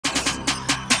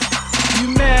you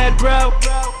mad, bro?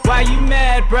 Why you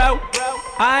mad, bro?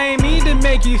 I ain't mean to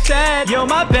make you sad, yo,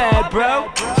 my bad,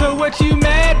 bro. So what you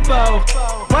mad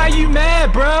for? Why you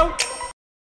mad, bro?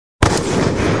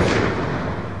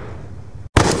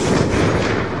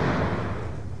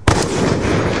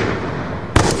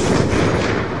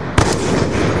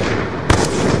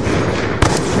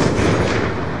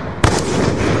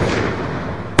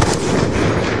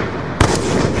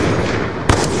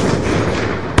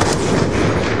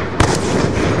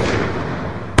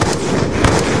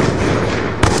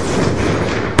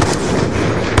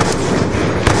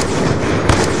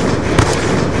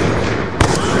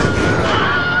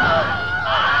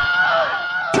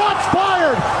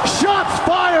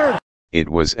 It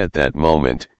was at that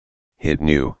moment, Hit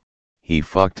knew, he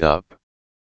fucked up.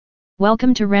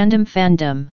 Welcome to Random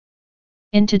Fandom.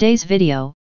 In today's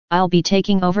video, I'll be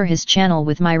taking over his channel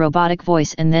with my robotic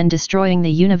voice and then destroying the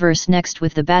universe next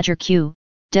with the Badger Q,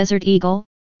 Desert Eagle,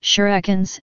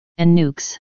 Shurikens, and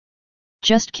nukes.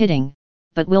 Just kidding,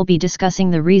 but we'll be discussing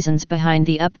the reasons behind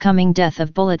the upcoming death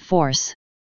of Bullet Force.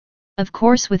 Of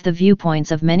course with the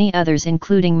viewpoints of many others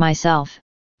including myself,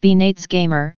 B-Nates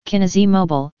Gamer, Kinezi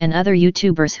Mobile, and other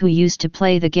YouTubers who used to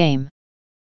play the game.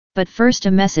 But first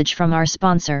a message from our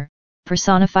sponsor,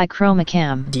 Personify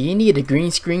Chromacam. Do you need a green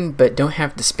screen but don't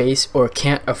have the space or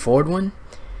can't afford one?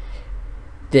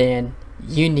 Then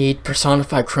you need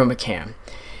Personify Chromacam.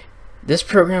 This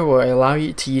program will allow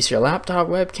you to use your laptop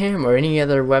webcam or any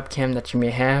other webcam that you may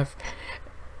have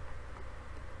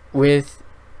with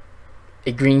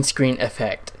a green screen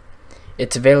effect.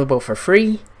 It's available for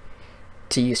free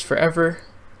to use forever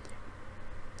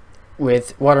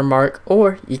with watermark,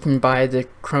 or you can buy the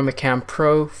Chromacam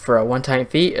Pro for a one-time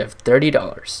fee of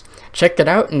 $30. Check it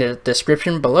out in the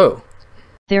description below.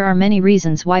 There are many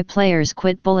reasons why players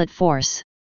quit Bullet Force.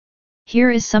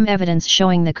 Here is some evidence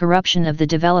showing the corruption of the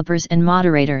developers and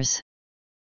moderators.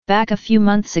 Back a few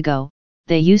months ago,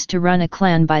 they used to run a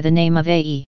clan by the name of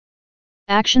AE.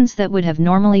 Actions that would have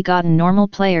normally gotten normal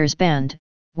players banned,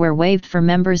 were waived for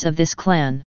members of this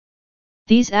clan.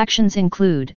 These actions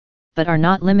include, but are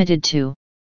not limited to,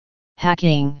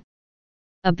 hacking,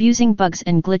 abusing bugs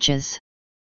and glitches,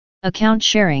 account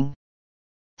sharing,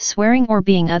 swearing or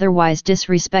being otherwise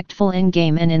disrespectful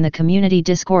in-game and in the community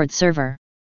Discord server,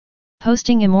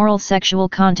 posting immoral sexual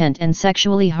content and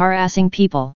sexually harassing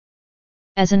people.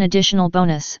 As an additional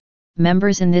bonus,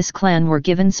 members in this clan were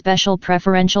given special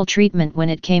preferential treatment when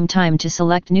it came time to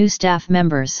select new staff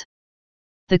members.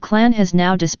 The clan has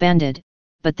now disbanded,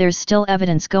 but there's still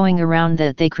evidence going around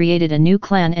that they created a new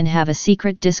clan and have a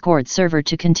secret Discord server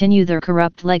to continue their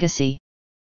corrupt legacy.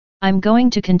 I'm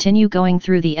going to continue going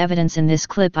through the evidence in this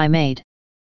clip I made.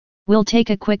 We'll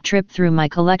take a quick trip through my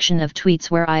collection of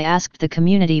tweets where I asked the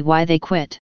community why they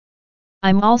quit.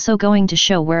 I'm also going to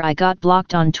show where I got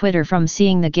blocked on Twitter from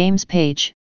seeing the game's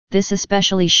page. This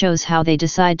especially shows how they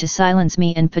decide to silence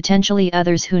me and potentially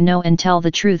others who know and tell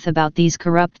the truth about these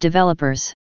corrupt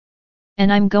developers.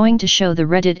 And I'm going to show the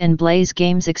Reddit and Blaze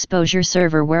Games exposure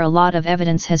server where a lot of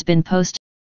evidence has been posted.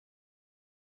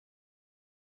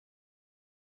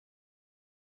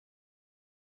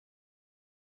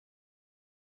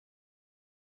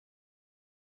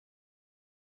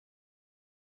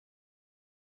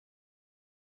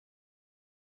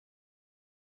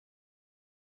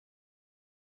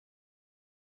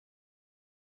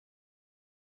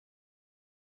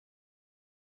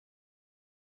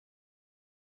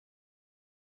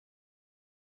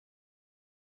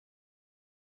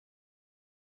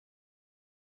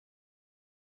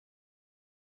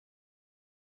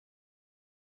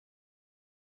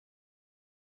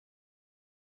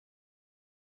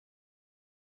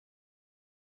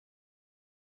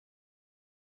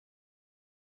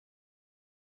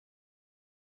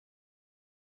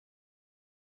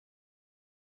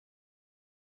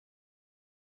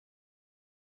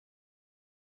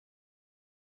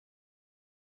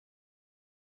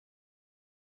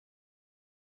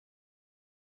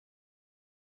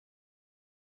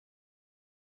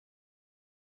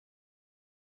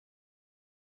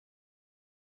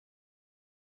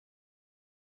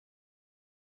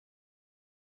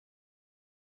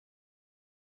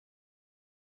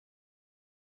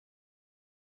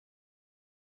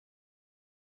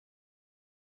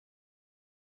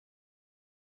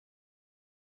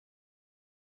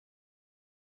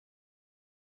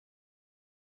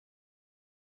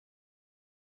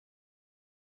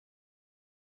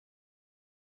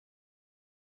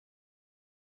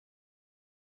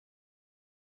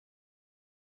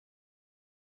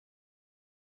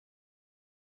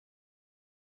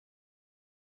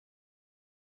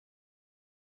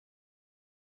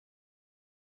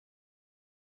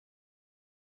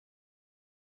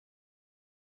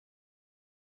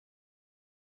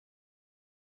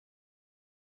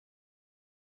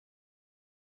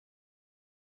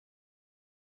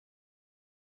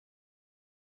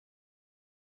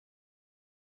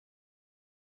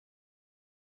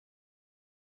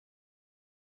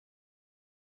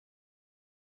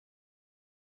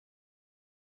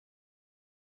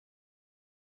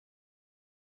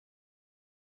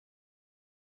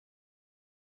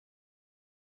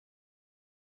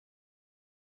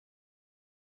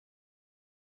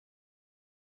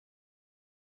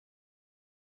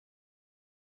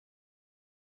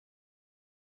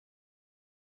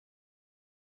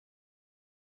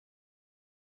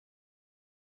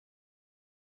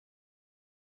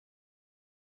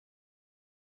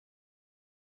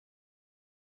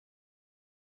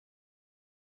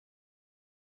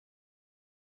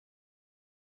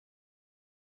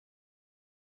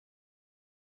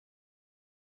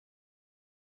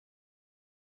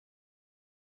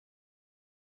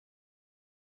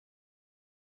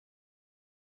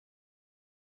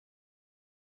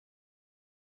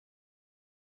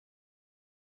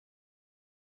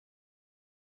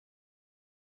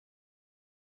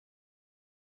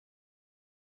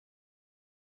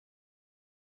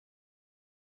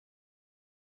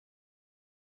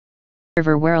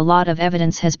 server where a lot of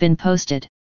evidence has been posted.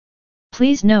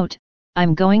 Please note,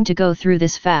 I'm going to go through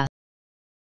this fast.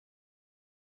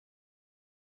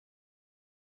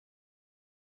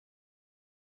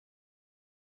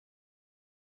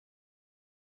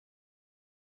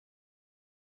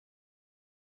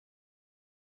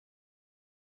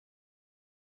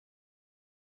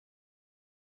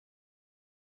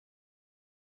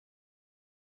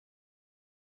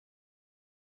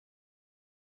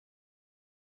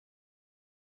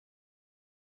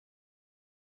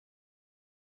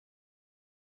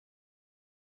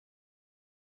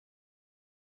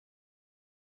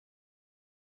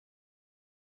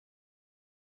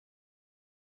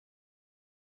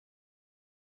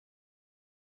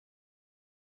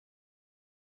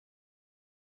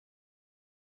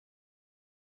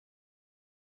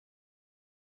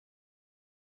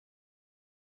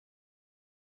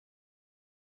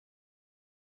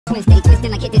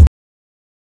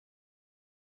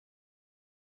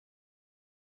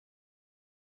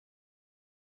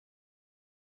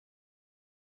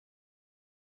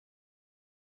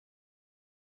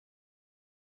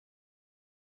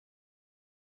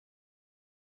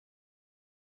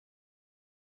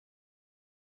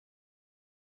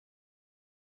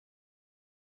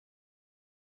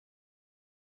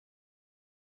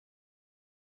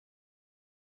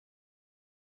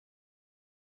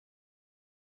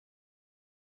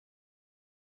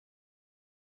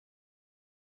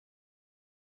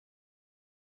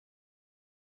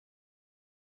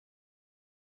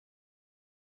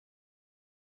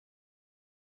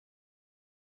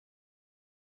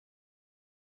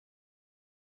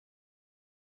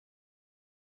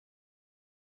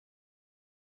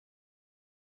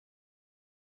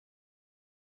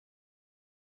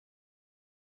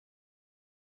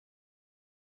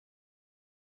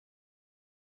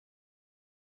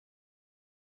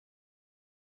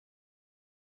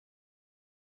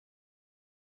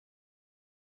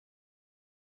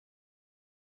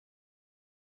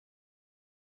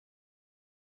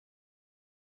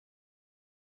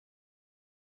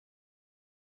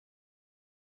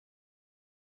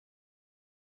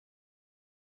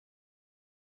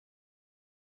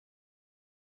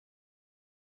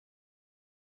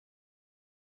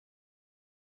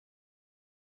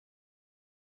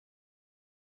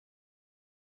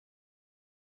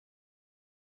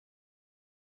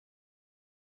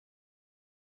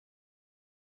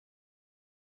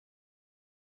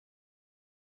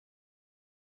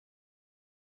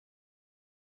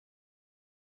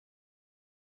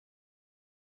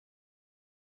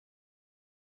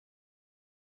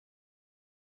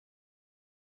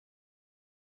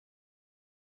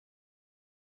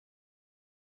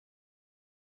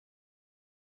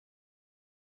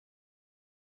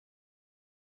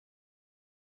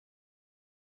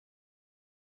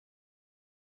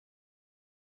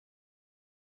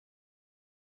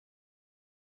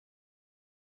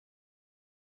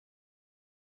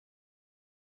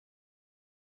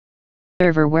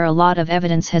 Server where a lot of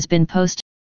evidence has been posted.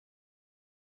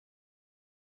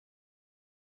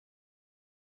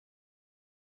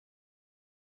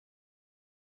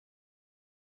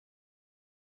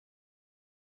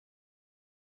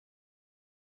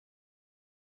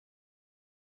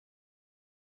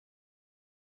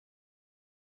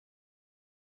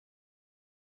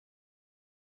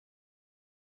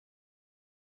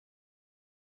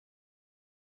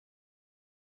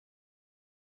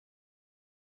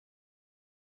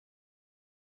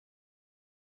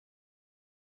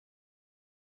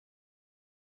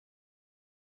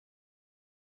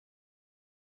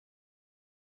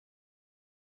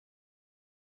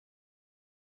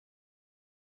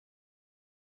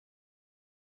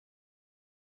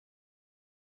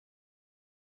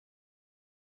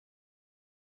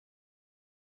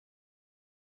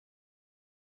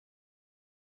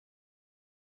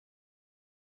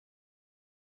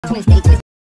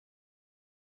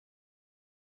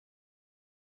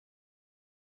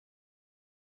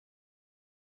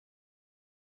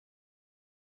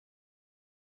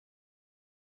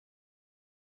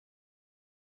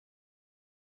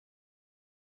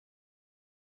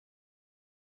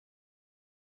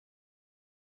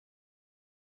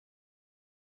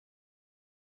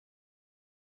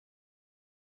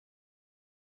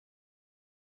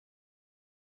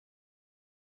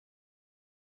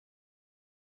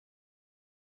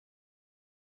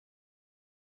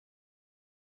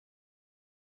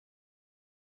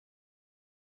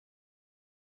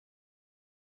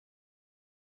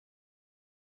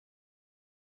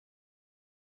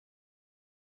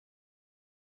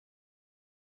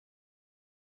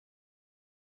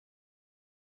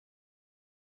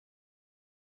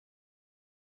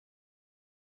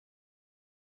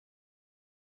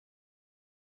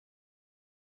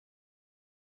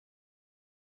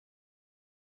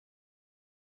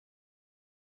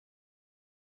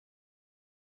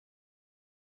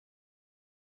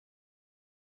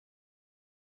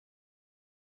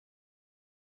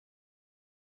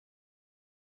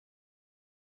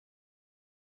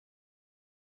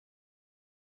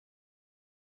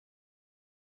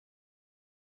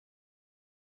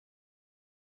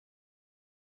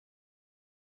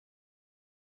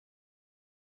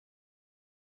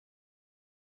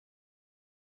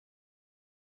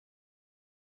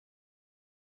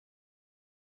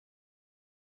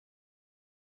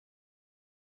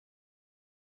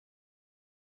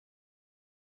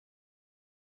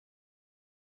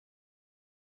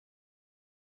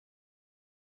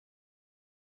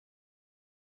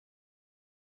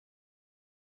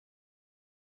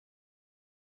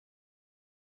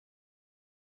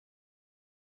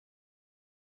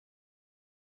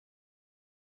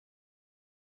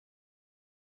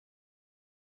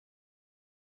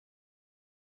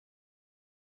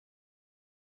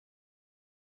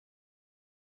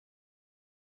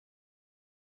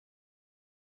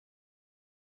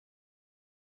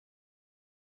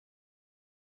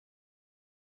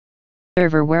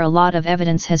 server where a lot of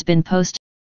evidence has been posted.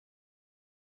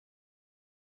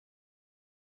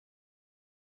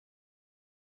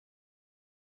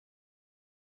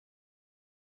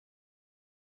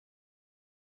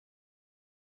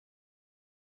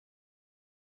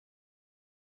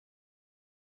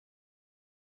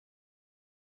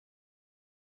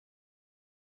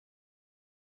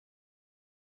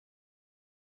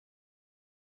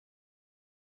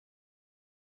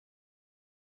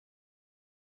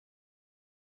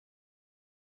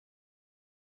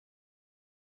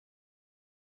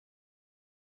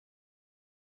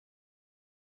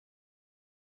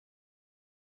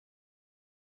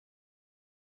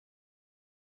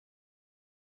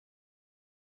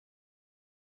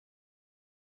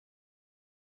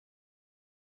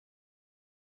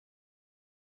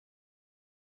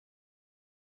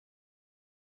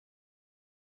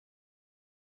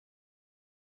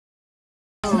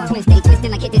 Twin stay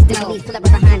twisting like hit this dough. Pull up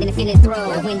right behind and finish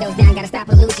throw. Windows down, gotta stop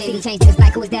pollution. City change just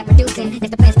like who is that producing? It's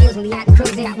the best deals when we out and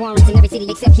cruising. Got warrants in every city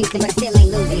except Houston, but I still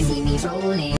ain't losing. See me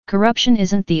rolling. Corruption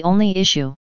isn't the only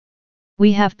issue.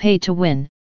 We have pay to win,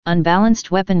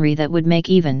 unbalanced weaponry that would make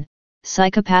even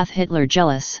psychopath Hitler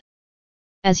jealous.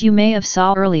 As you may have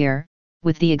saw earlier,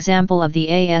 with the example of the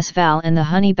AS Val and the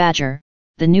Honey Badger,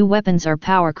 the new weapons are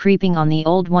power creeping on the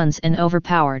old ones and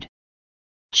overpowered.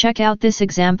 Check out this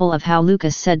example of how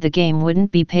Lucas said the game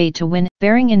wouldn't be paid to win,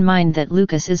 bearing in mind that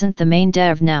Lucas isn't the main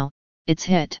dev now, it's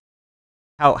Hit.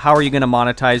 How are you going to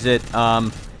monetize it,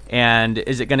 and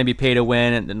is it going to be pay to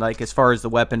win, and like as far as the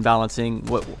weapon balancing,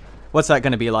 what's that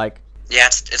going to be like? Yeah,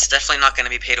 it's definitely not going to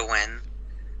be pay to win.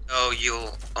 So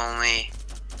you'll only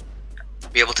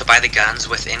be able to buy the guns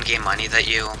with in-game money that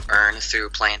you earn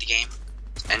through playing the game,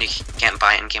 and you can't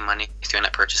buy in-game money through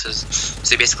in-app purchases.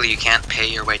 So basically you can't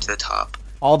pay your way to the top.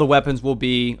 All the weapons will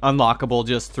be unlockable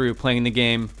just through playing the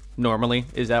game normally.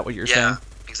 Is that what you're saying? Yeah,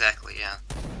 exactly, yeah.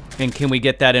 And can we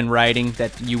get that in writing,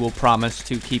 that you will promise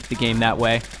to keep the game that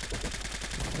way?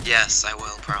 Yes, I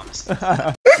will, promise.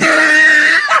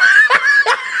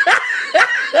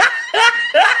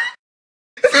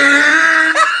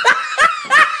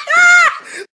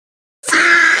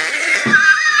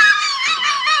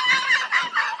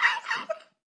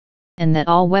 And that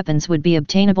all weapons would be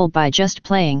obtainable by just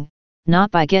playing,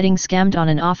 not by getting scammed on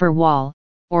an offer wall,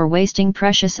 or wasting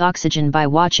precious oxygen by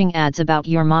watching ads about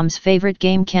your mom's favorite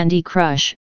game Candy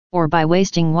Crush, or by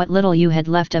wasting what little you had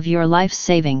left of your life's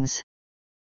savings.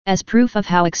 As proof of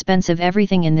how expensive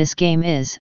everything in this game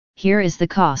is, here is the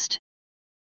cost.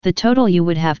 The total you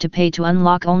would have to pay to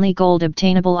unlock only gold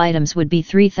obtainable items would be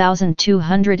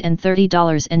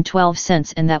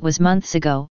 $3,230.12, and that was months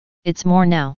ago. It's more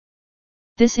now.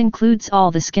 This includes all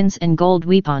the skins and gold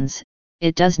weapons.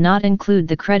 It does not include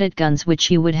the credit guns which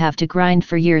you would have to grind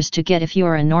for years to get if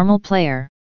you're a normal player.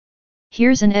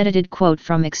 Here's an edited quote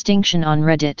from Extinction on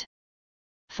Reddit.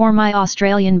 For my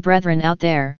Australian brethren out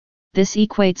there, this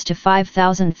equates to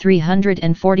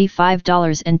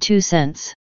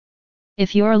 $5,345.02.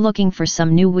 If you're looking for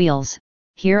some new wheels,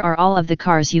 here are all of the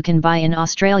cars you can buy in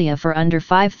Australia for under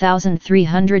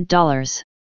 $5,300.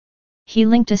 He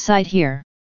linked a site here.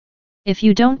 If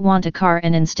you don't want a car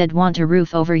and instead want a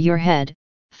roof over your head,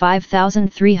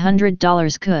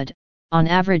 $5,300 could, on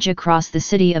average across the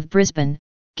city of Brisbane,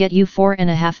 get you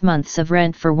 4.5 months of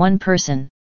rent for one person.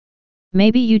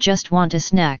 Maybe you just want a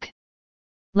snack.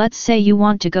 Let's say you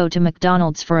want to go to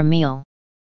McDonald's for a meal.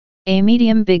 A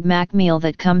medium Big Mac meal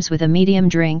that comes with a medium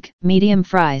drink, medium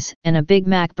fries, and a Big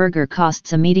Mac burger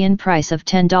costs a median price of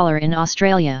 $10 in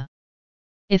Australia.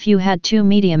 If you had 2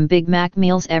 medium Big Mac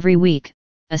meals every week,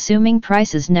 assuming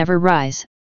prices never rise,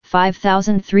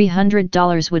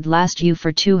 $5,300 would last you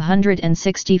for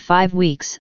 265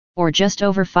 weeks, or just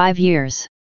over 5 years.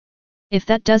 If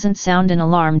that doesn't sound an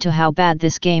alarm to how bad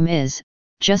this game is,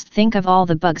 just think of all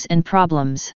the bugs and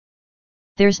problems.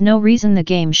 There's no reason the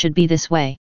game should be this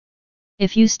way.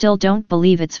 If you still don't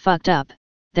believe it's fucked up,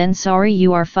 then sorry,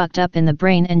 you are fucked up in the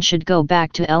brain and should go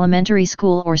back to elementary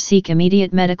school or seek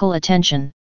immediate medical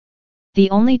attention. The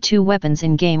only 2 weapons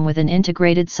in-game with an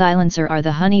integrated silencer are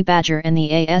the Honey Badger and the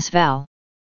AS Val.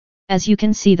 As you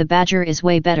can see, the Badger is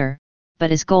way better, but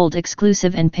is gold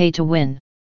exclusive and pay to win.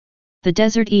 The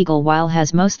Desert Eagle, while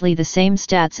has mostly the same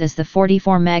stats as the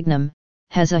 44 Magnum,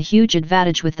 has a huge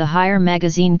advantage with the higher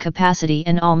magazine capacity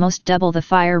and almost double the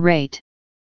fire rate.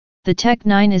 The Tech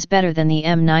 9 is better than the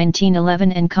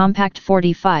M1911 and Compact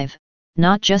 45.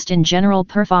 Not just in general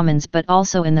performance but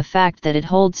also in the fact that it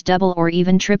holds double or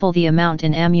even triple the amount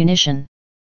in ammunition.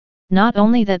 Not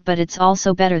only that, but it's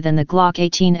also better than the Glock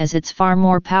 18 as it's far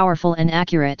more powerful and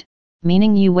accurate,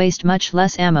 meaning you waste much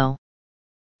less ammo.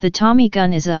 The Tommy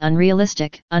gun is a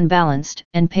unrealistic, unbalanced,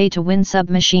 and pay-to-win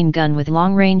submachine gun with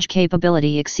long-range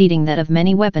capability exceeding that of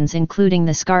many weapons including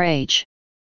the Scar H.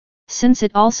 Since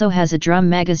it also has a drum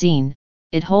magazine,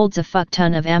 it holds a fuck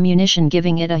ton of ammunition,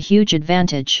 giving it a huge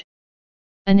advantage.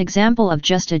 An example of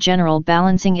just a general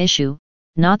balancing issue,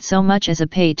 not so much as a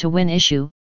pay-to-win issue,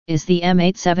 is the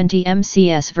M870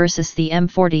 MCS versus the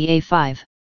M40A5.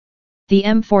 The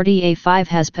M40A5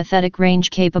 has pathetic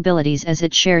range capabilities as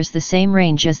it shares the same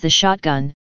range as the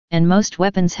shotgun, and most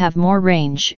weapons have more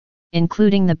range,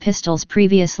 including the pistols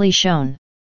previously shown.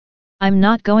 I'm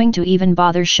not going to even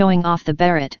bother showing off the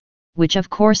Barrett, which of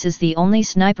course is the only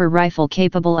sniper rifle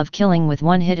capable of killing with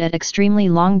one hit at extremely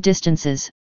long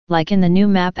distances, like in the new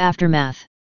map Aftermath.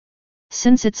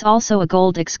 Since it's also a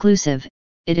gold exclusive,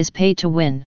 it is pay to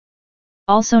win.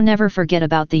 Also never forget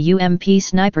about the UMP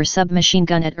sniper submachine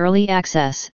gun at early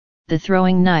access, the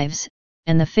throwing knives,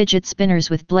 and the fidget spinners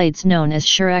with blades known as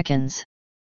shurikens.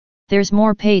 There's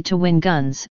more pay to win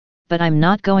guns, but I'm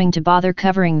not going to bother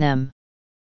covering them.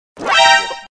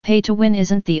 Pay to win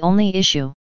isn't the only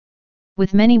issue.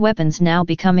 With many weapons now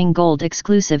becoming gold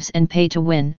exclusives and pay to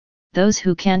win, those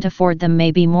who can't afford them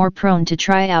may be more prone to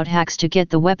try out hacks to get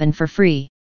the weapon for free.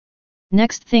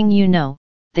 Next thing you know,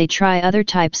 they try other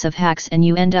types of hacks and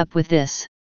you end up with this.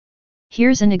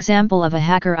 Here's an example of a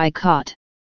hacker I caught.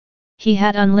 He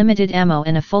had unlimited ammo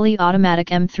and a fully automatic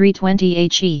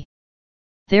M320HE.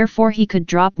 Therefore he could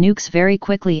drop nukes very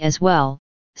quickly as well,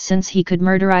 since he could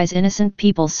murderize innocent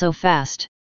people so fast.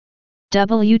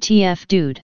 WTF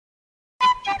dude.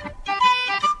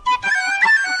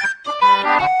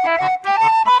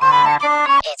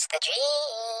 It's the dream.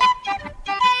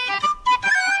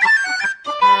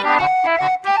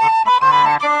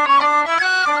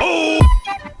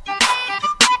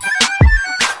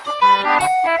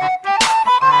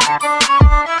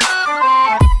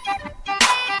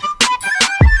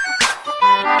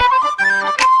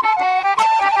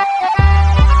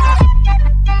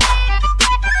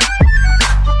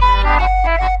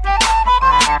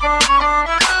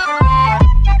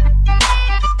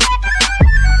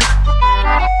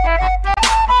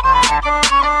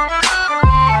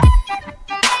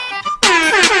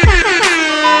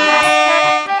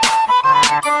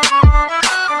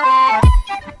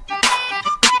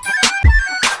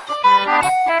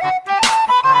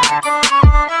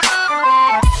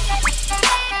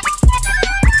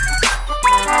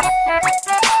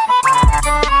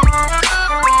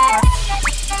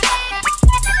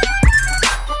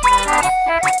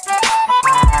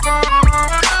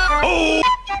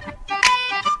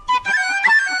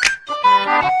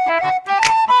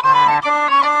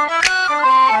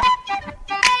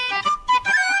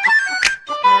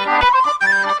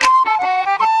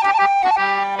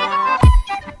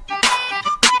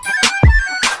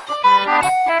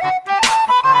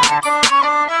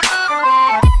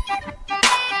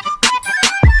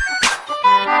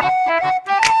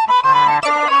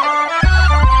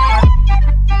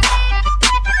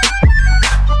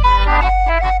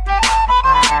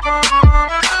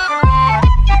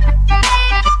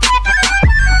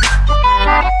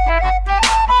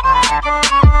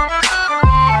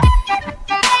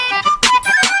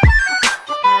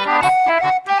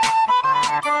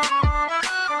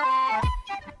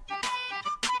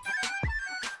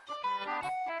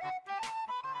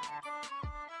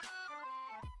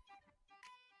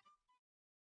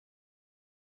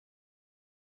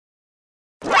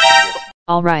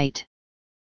 Alright.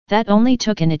 That only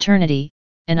took an eternity,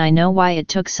 and I know why it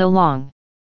took so long.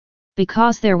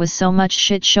 Because there was so much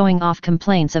shit showing off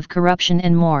complaints of corruption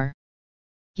and more.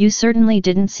 You certainly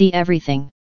didn't see everything.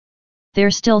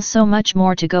 There's still so much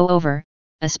more to go over,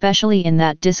 especially in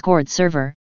that Discord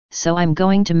server, so I'm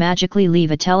going to magically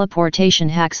leave a teleportation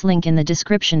hacks link in the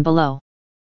description below.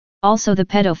 Also the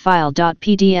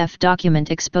pedophile.pdf document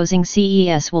exposing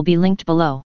CES will be linked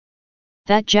below.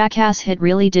 That jackass hit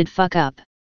really did fuck up.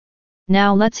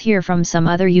 Now let's hear from some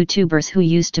other YouTubers who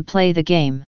used to play the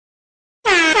game.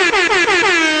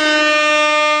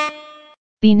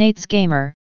 B-Nates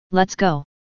Gamer, let's go.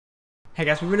 Hey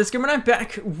guys, we're Greenscreen and I'm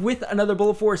back with another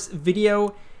Bullet Force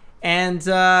video, and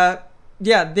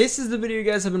yeah, this is the video you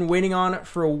guys have been waiting on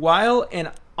for a while,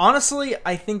 and honestly,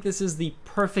 I think this is the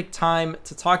perfect time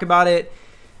to talk about it,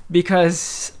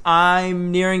 because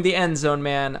I'm nearing the end zone,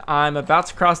 man. I'm about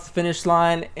to cross the finish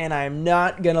line, and I'm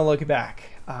not gonna look back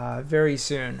very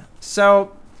soon.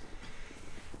 So,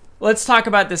 let's talk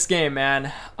about this game,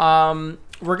 man.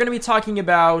 We're gonna be talking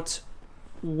about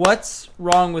what's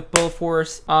wrong with Bullet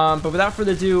Force, but without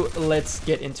further ado, let's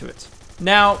get into it.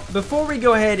 Now, before we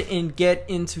go ahead and get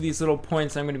into these little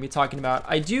points I'm going to be talking about,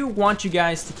 I do want you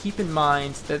guys to keep in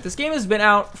mind that this game has been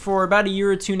out for about a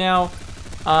year or two now,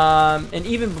 and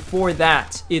even before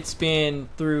that, it's been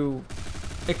through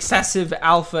excessive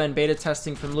alpha and beta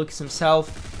testing from Lucas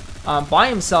himself, by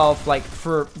himself, like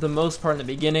for the most part in the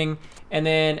beginning, and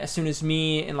then as soon as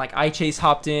me and like iChase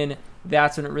hopped in,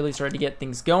 that's when it really started to get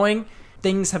things going.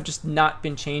 Things have just not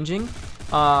been changing.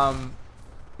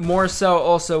 More so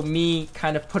also me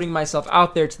kind of putting myself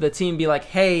out there to the team, be like,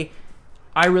 hey,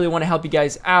 I really want to help you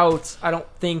guys out. I don't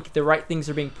think the right things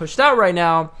are being pushed out right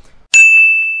now.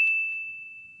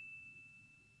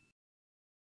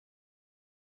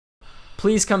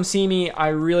 Please come see me. I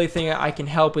really think I can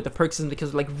help with the perk system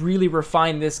because like really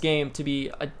refine this game to be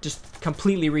just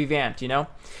completely revamped, you know?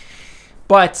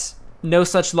 But no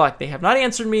such luck. They have not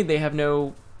answered me. They have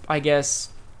no, I guess,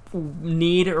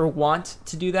 need or want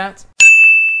to do that.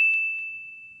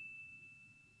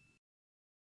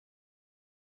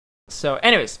 So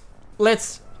anyways,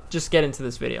 let's just get into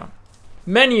this video.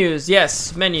 Menus,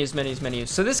 yes, menus.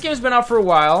 So this game's been out for a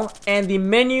while, and the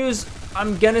menus,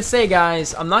 I'm gonna say,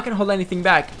 guys, I'm not gonna hold anything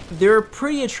back. They're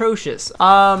pretty atrocious.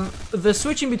 The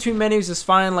switching between menus is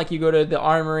fine, like you go to the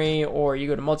armory or you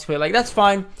go to multiplayer, like that's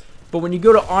fine. But when you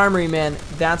go to armory, man,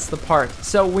 that's the part.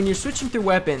 So when you're switching through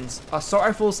weapons, assault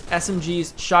rifles,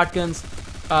 SMGs, shotguns,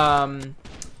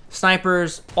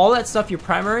 snipers, all that stuff, your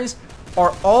primaries,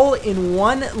 are all in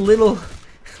one little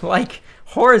like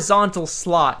horizontal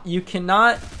slot. You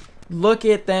cannot look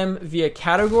at them via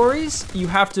categories. You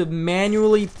have to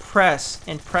manually press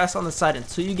and press on the side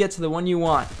until you get to the one you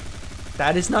want.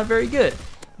 That is not very good.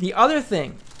 The other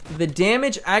thing, the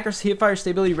damage, accuracy, hipfire,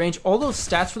 stability, range, all those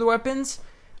stats for the weapons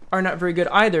are not very good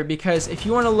either, because if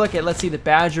you want to look at, let's see, the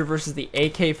Badger versus the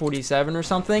AK-47 or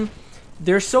something,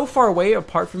 they're so far away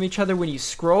apart from each other when you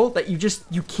scroll that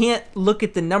you can't look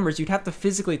at the numbers. You'd have to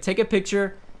physically take a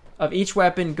picture of each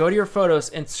weapon, go to your photos,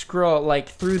 and scroll like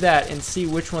through that and see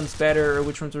which one's better or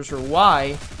which one's worse or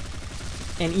why.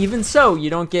 And even so, you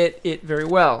don't get it very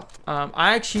well.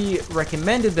 I actually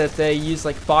recommended that they use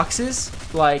like boxes,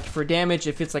 like for damage,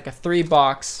 if it's like a 3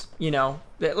 box, you know,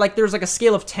 like there's like a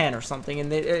scale of 10 or something,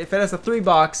 and if it has a 3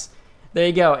 box, there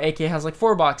you go. AK has like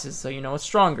 4 boxes, so you know it's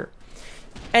stronger.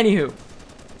 Anywho,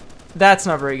 that's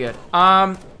not very good.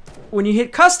 When you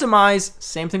hit customize,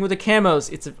 same thing with the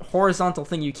camos. It's a horizontal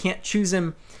thing. You can't choose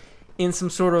them in some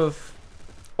sort of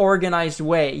organized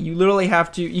way. You literally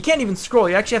have to, you can't even scroll.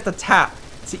 You actually have to tap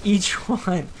to each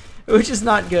one, which is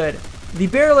not good. The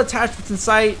barrel attachments in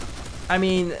sight, I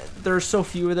mean, there are so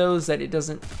few of those that it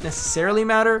doesn't necessarily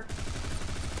matter.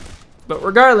 But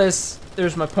regardless,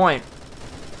 there's my point.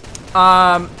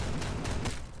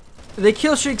 The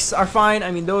kill streaks are fine.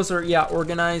 I mean, those are, yeah,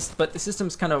 organized, but the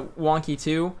system's kind of wonky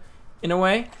too, in a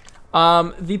way.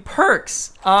 The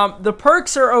perks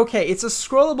are okay. It's a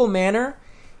scrollable manner,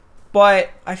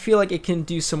 but I feel like it can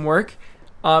do some work.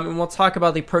 And we'll talk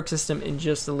about the perk system in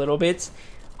just a little bit.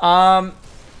 In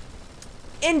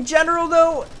general,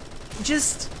 though,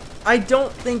 I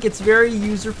don't think it's very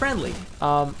user-friendly,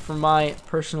 from my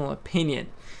personal opinion.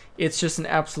 It's just an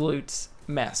absolute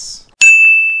mess.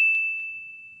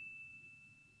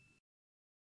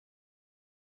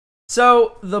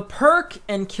 So the perk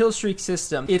and kill streak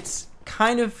system, it's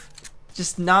kind of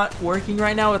just not working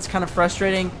right now. It's kind of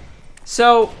frustrating.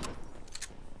 So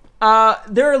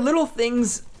there are little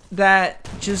things that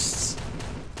just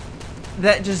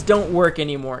don't work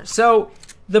anymore. So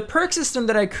the perk system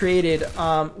that I created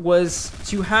was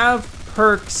to have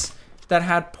perks that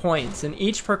had points, and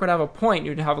each perk would have a point.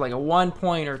 You'd have like a 1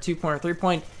 point or 2 point or 3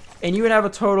 point, and you would have a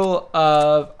total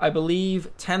of, I believe,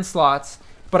 10 slots.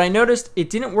 But I noticed it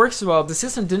didn't work so well. The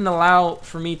system didn't allow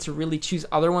for me to really choose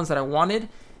other ones that I wanted,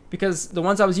 because the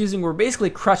ones I was using were basically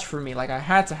crutch for me. Like, I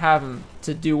had to have them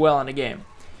to do well in a game.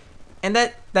 And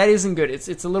that isn't good.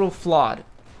 It's a little flawed.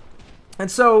 And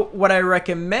so what I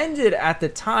recommended at the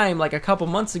time, like a couple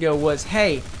months ago, was,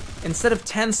 hey, instead of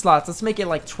 10 slots, let's make it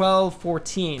like 12,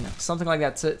 14, something like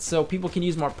that, so people can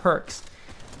use more perks.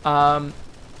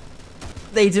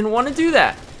 They didn't want to do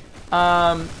that.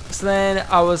 So then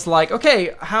I was like,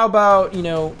 okay, how about, you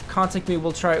know, contact me,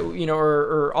 we'll try, you know,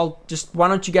 or I'll just, why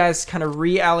don't you guys kind of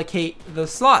reallocate the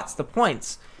slots, the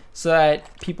points, so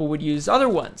that people would use other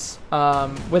ones,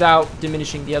 without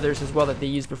diminishing the others as well that they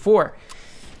used before.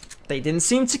 They didn't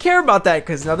seem to care about that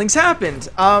because nothing's happened.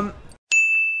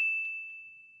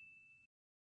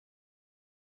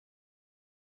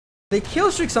 The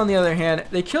kill streaks, on the other hand,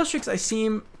 the kill streaks, they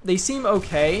seem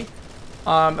okay.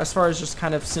 As far as just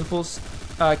kind of simple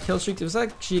kill streaks, it was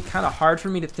actually kind of hard for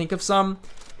me to think of some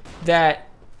that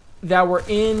were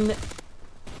in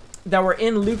that were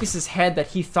in Lucas's head that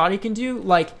he thought he can do,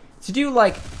 like to do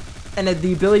like and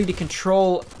the ability to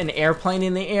control an airplane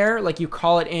in the air, like you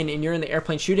call it in and you're in the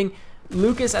airplane shooting.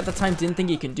 Lucas at the time didn't think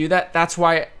he can do that. That's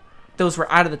why those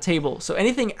were out of the table. So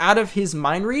anything out of his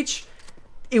mind reach,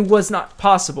 it was not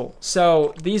possible.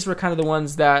 So these were kind of the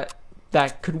ones that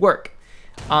could work.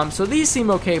 So these seem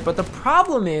okay, but the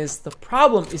problem is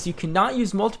you cannot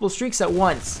use multiple streaks at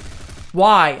once.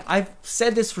 Why? I've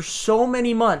said this for so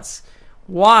many months.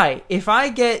 Why? If I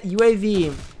get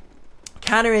UAV,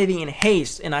 counter UAV, and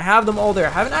haste, and I have them all there,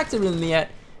 I haven't activated them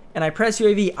yet, and I press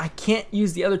UAV, I can't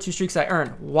use the other 2 streaks I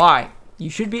earned. Why? You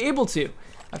should be able to.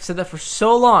 I've said that for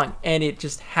so long, and it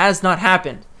just has not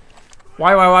happened.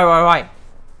 Why?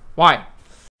 Why?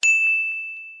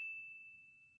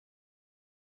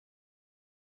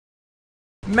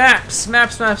 Maps.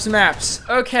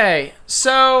 Okay,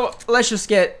 so let's just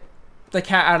get the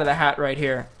cat out of the hat right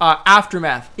here.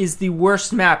 Aftermath is the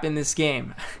worst map in this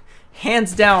game.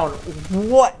 Hands down.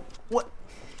 What?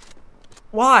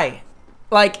 Why?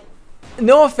 Like,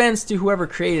 no offense to whoever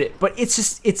created it, but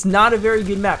it's not a very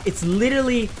good map. It's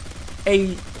literally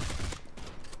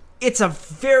it's a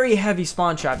very heavy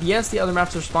spawn trap. Yes, the other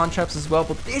maps are spawn traps as well,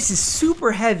 but this is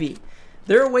super heavy.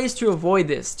 There are ways to avoid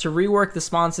this, to rework the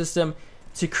spawn system,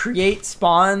 to create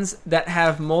spawns that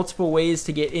have multiple ways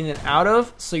to get in and out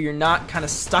of, so you're not kind of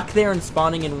stuck there and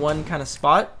spawning in one kind of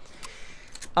spot.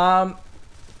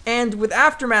 And with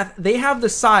Aftermath, they have the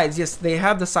sides. Yes, they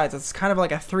have the sides. It's kind of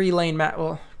like a 3-lane map.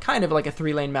 Well, kind of like a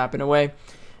 3-lane map in a way.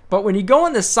 But when you go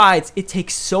on the sides, it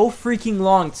takes so freaking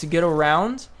long to get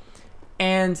around.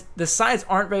 And the sides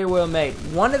aren't very well made.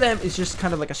 One of them is just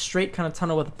kind of like a straight kind of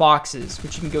tunnel with boxes,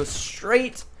 which you can go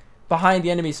straight behind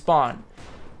the enemy spawn.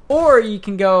 Or you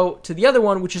can go to the other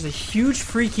one, which is a huge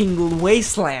freaking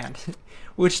wasteland,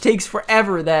 which takes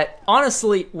forever. That,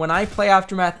 honestly, when I play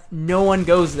Aftermath, no one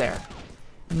goes there.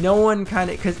 No one kind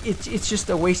of, because it's just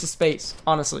a waste of space,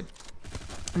 honestly.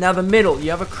 Now the middle, you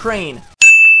have a crane.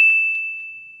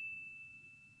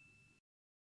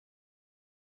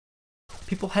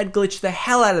 People head glitch the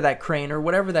hell out of that crane, or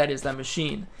whatever that is, that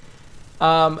machine.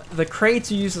 The crates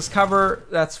you use as cover,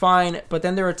 that's fine, but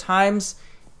then there are times,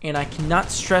 and I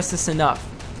cannot stress this enough,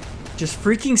 just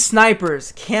freaking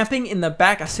snipers camping in the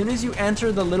back. As soon as you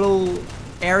enter the little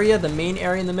area, the main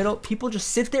area in the middle, people just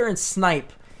sit there and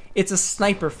snipe. It's a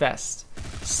sniper fest.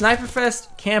 Sniper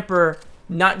fest, camper,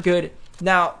 not good.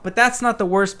 Now, but that's not the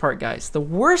worst part, guys. The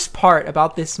worst part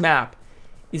about this map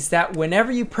is that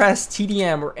whenever you press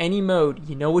TDM or any mode,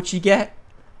 you know what you get?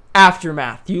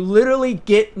 Aftermath. You literally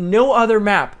get no other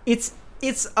map. It's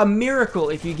a miracle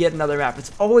if you get another map.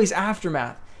 It's always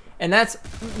Aftermath. And that's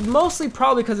mostly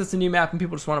probably because it's a new map and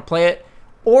people just want to play it.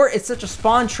 Or it's such a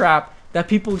spawn trap that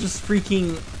people just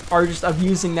freaking are just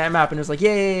abusing that map and it's like,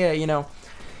 yeah, you know.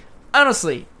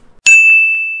 Honestly.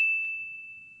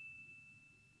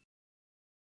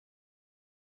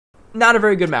 Not a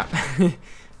very good map.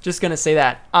 Just gonna say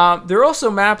that. There are also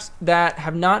maps that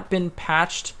have not been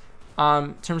patched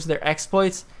in terms of their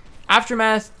exploits.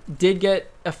 Aftermath did get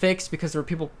a fix because there were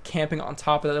people camping on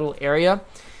top of that little area,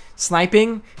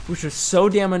 sniping, which was so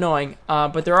damn annoying.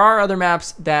 But there are other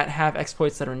maps that have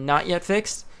exploits that are not yet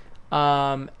fixed.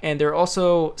 And there are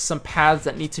also some paths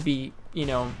that need to be, you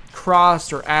know,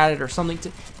 crossed or added or something.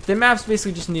 The maps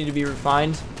basically just need to be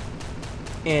refined.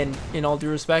 In all due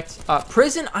respect,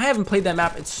 Prison, I haven't played that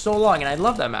map in so long, and I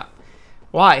love that map.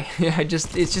 Why?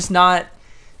 It's just not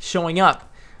showing up.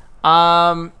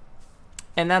 And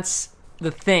that's the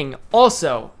thing.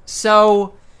 Also,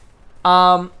 so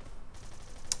I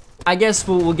guess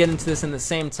we'll get into this in the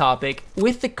same topic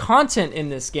with the content in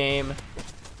this game.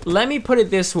 Let me put it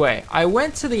this way: I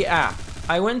went to the app.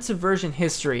 I went to version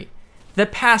history. The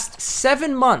past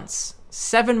 7 months,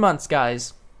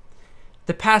 guys.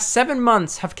 The past 7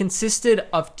 months have consisted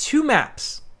of 2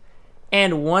 maps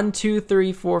and 1, 2,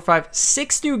 3, 4, 5,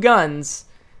 6 new guns,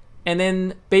 and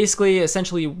then basically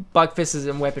essentially bug fixes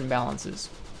and weapon balances.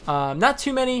 Not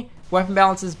too many weapon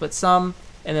balances, but some,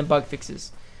 and then bug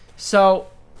fixes. So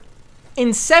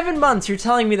in 7 months, you're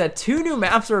telling me that 2 new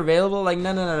maps are available? Like,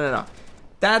 no.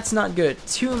 That's not good.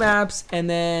 2 maps, and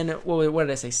then, what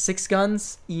did I say, 6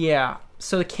 guns? Yeah.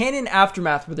 So the Canyon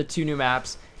Aftermath were the 2 new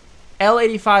maps.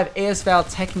 L85,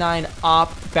 ASVAL, Tech 9,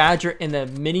 Op, Badger, and the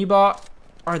Minibot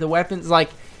are the weapons. Like,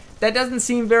 that doesn't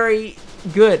seem very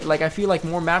good. Like, I feel like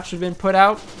more maps should have been put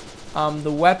out.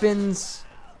 The weapons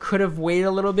could have waited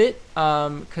a little bit,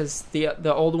 because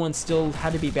the old ones still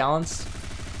had to be balanced.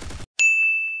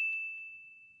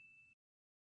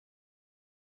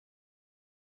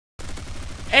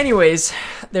 Anyways,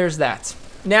 there's that.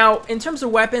 Now, in terms of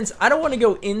weapons, I don't want to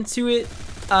go into it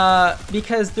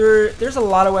because there's a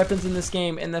lot of weapons in this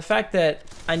game, and the fact that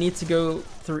I need to go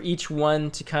through each one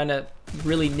to kind of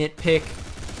really nitpick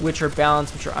which are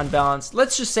balanced, which are unbalanced.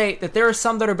 Let's just say that there are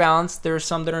some that are balanced, there are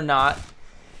some that are not,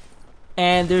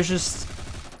 and there's just,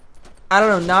 I don't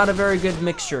know, not a very good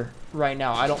mixture right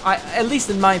now. At least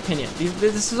in my opinion.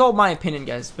 This is all my opinion,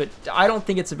 guys, but I don't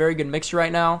think it's a very good mixture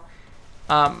right now.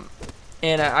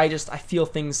 And I feel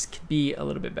things could be a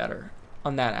little bit better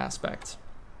on that aspect.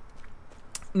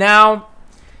 Now,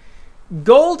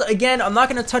 gold, again, I'm not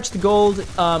going to touch the gold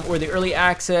or the early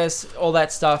access, all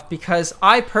that stuff, because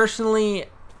I personally,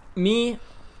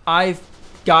 I've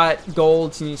got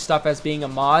gold and stuff as being a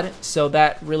mod, so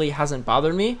that really hasn't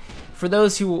bothered me. For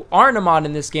those who aren't a mod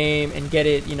in this game and get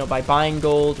it, you know, by buying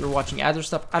gold or watching ads or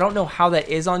stuff, I don't know how that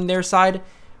is on their side,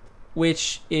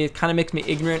 which it kind of makes me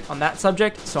ignorant on that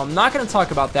subject, so I'm not going to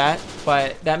talk about that,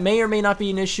 but that may or may not be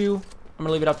an issue. I'm going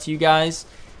to leave it up to you guys.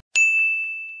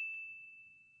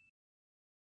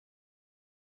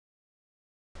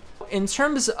 In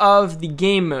terms of the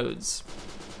game modes,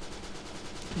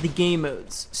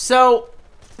 so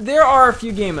there are a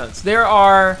few game modes. There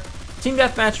are Team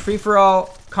Deathmatch,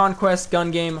 Free-For-All, Conquest,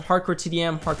 Gun Game, Hardcore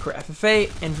TDM, Hardcore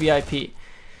FFA, and VIP.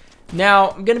 Now,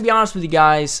 I'm going to be honest with you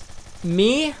guys.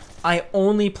 I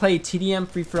only play TDM,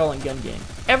 Free-For-All, and Gun Game.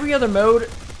 Every other mode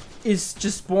is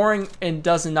just boring and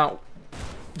does not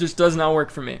work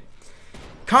for me.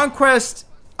 Conquest,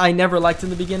 I never liked in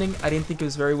the beginning. I didn't think it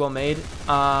was very well made.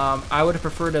 I would have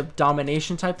preferred a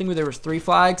domination type thing where there was 3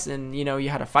 flags and, you know, you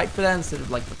had to fight for that instead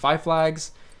of like the 5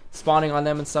 flags spawning on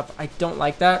them and stuff. I don't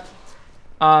like that.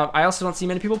 I also don't see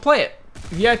many people play it.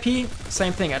 VIP,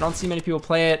 same thing. I don't see many people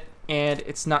play it, and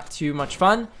it's not too much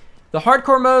fun. The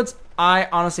hardcore modes, I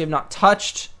honestly have not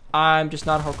touched. I'm just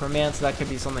not a hardcore man, so that could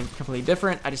be something completely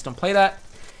different. I just don't play that.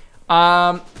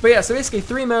 But yeah, so basically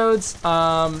 3 modes.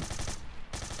 And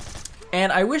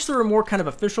I wish there were more kind of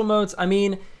official modes. I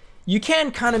mean, you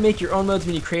can kind of make your own modes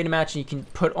when you create a match, and you can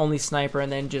put only sniper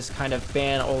and then just kind of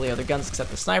ban all the other guns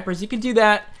except the snipers. You can do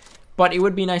that. But it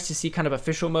would be nice to see kind of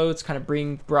official modes kind of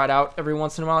brought out every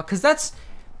once in a while, because that's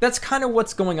kind of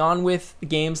what's going on with the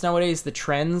games nowadays. The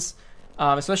trends,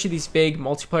 especially these big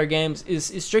multiplayer games,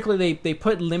 is strictly they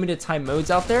put limited time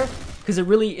modes out there because it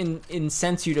really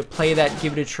incents you to play that,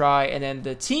 give it a try, and then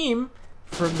the team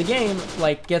from the game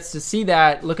like gets to see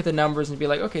that, look at the numbers, and be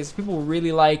like, okay, so people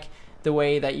really like the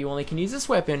way that you only can use this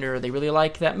weapon, or they really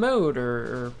like that mode,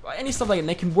 or any stuff like that, and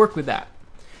they can work with that.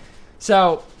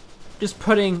 So, just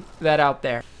putting that out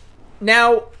there.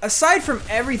 Now, aside from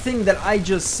everything that I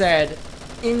just said,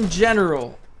 in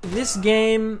general, this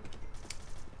game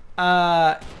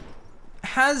has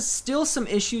still some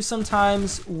issues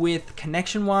sometimes with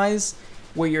connection-wise,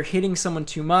 where you're hitting someone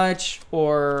too much,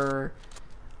 or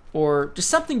just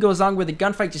something goes on where the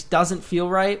gunfight just doesn't feel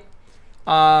right.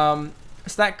 So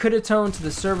that could atone to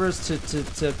the servers,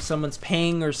 to someone's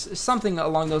ping, or something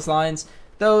along those lines.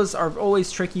 Those are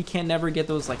always tricky. You can never get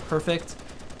those like perfect.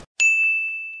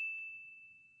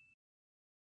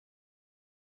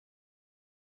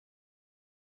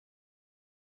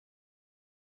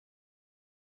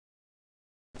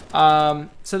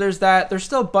 So there's that. There's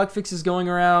still bug fixes going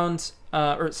around,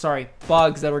 bugs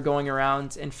that were going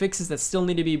around, and fixes that still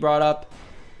need to be brought up.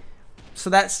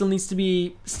 So that still needs to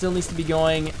be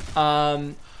going.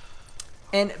 And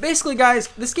basically, guys,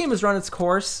 this game has run its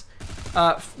course.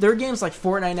 There are games like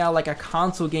Fortnite now, like a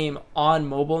console game on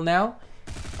mobile now.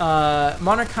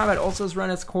 Modern Combat also has run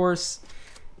its course.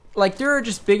 Like, there are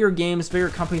just bigger games, bigger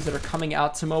companies that are coming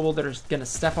out to mobile that are going to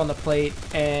step on the plate,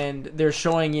 and they're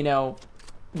showing, you know,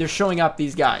 they're showing up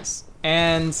these guys.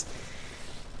 And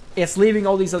it's leaving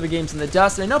all these other games in the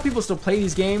dust. And I know people still play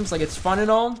these games, like, it's fun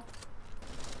and all.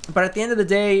 But at the end of the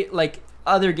day, like,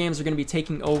 other games are going to be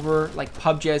taking over. Like,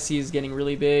 PUBG is getting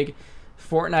really big.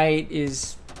 Fortnite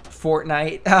is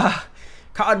Fortnite.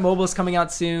 COD Mobile is coming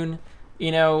out soon.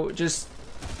 You know, just,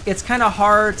 it's kind of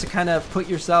hard to kind of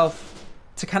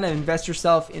invest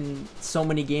yourself in so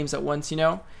many games at once, you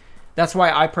know. That's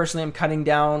why I personally am cutting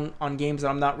down on games that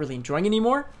I'm not really enjoying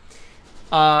anymore,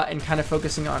 and kind of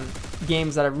focusing on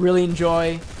games that I really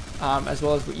enjoy, as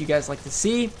well as what you guys like to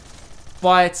see.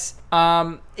 But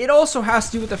it also has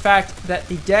to do with the fact that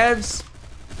the devs,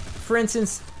 for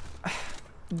instance,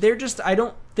 I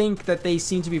don't think that they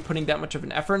seem to be putting that much of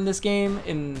an effort in this game,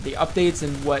 in the updates,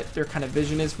 and what their kind of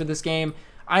vision is for this game.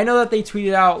 I know that they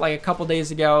tweeted out like a couple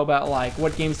days ago about like,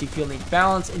 what games do you feel need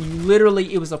balance, and you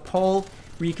literally, it was a poll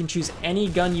where you can choose any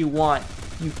gun you want.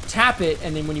 You tap it,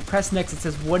 and then when you press next, it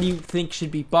says, what do you think should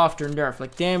be buffed or nerfed?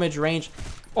 Like damage, range,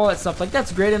 all that stuff. Like,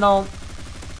 that's great and all.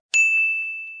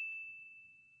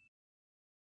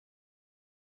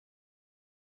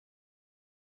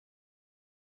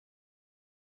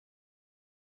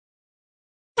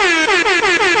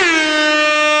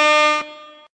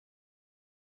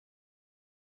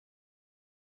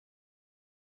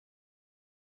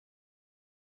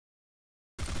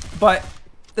 But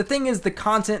the thing is, the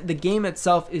content, the game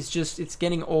itself is just, it's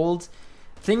getting old.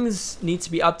 Things need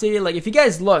to be updated. Like, if you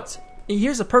guys looked,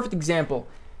 here's a perfect example.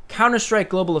 Counter-Strike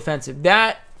Global Offensive.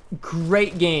 That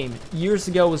great game years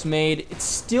ago was made. It's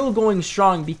still going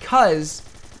strong because,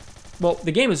 well,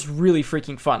 the game is really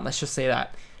freaking fun. Let's just say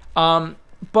that.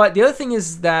 But the other thing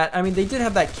is that, I mean, they did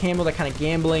have that Camo, that kind of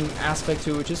gambling aspect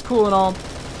to it, which is cool and all.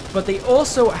 But they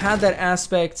also had that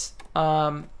aspect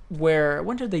where,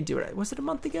 when did they do it? Was it a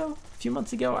month ago? A few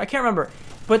months ago? I can't remember.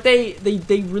 But they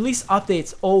release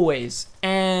updates always,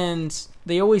 and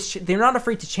they're not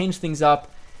afraid to change things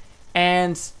up.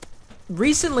 And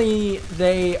recently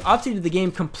they updated the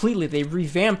game completely. They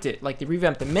revamped it. Like, they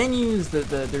revamped the menus,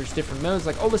 there's different modes,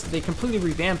 like all this. They completely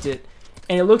revamped it,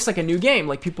 and it looks like a new game.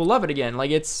 Like, people love it again.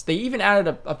 Like, they even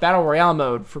added a battle royale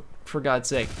mode, for God's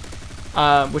sake,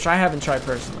 which I haven't tried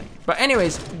personally. But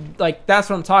anyways, like, that's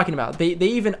what I'm talking about. They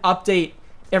even update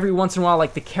every once in a while,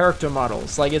 like, the character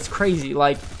models. Like, it's crazy.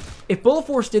 Like, if Bullet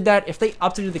Force did that, if they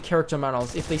updated the character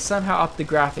models, if they somehow upped the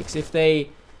graphics, if they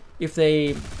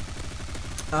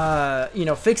you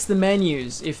know, fixed the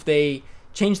menus, if they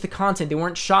changed the content, they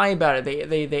weren't shy about it.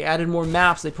 They added more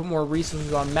maps, they put more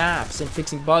resources on maps and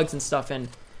fixing bugs and stuff, and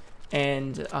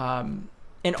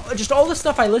just all the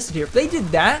stuff I listed here. If they did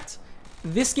that,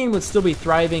 this game would still be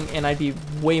thriving, and I'd be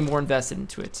way more invested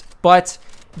into it. But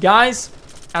guys,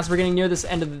 as we're getting near this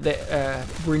end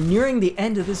of we're nearing the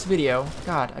end of this video.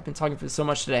 God, I've been talking for so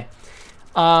much today.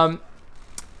 I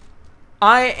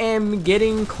am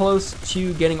getting close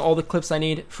to getting all the clips I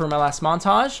need for my last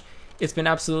montage. It's been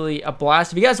absolutely a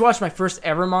blast. If you guys watched my first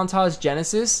ever montage,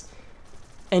 Genesis,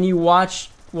 and you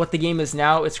watch what the game is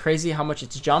now, it's crazy how much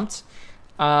it's jumped.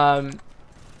 But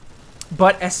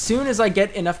as soon as I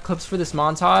get enough clips for this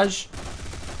montage,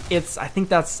 I think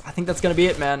that's gonna be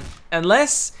it, man.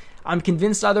 Unless I'm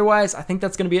convinced otherwise, I think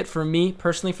that's gonna be it for me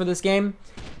personally for this game.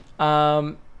 I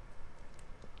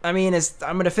mean,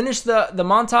 I'm gonna finish the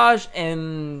montage,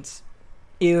 and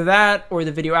either that or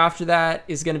the video after that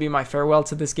is gonna be my farewell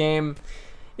to this game.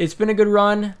 It's been a good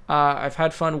run. I've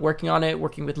had fun working on it,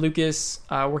 working with Lucas,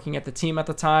 working at the team at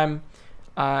the time.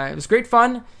 It was great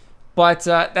fun. But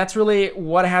that's really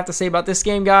what I have to say about this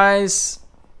game, guys.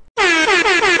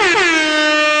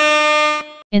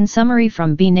 In summary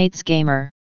from B-Nates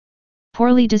Gamer.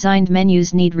 Poorly designed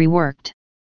menus need reworked.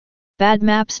 Bad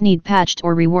maps need patched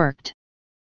or reworked.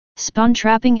 Spawn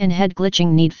trapping and head glitching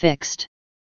need fixed.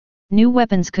 New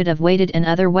weapons could have waited and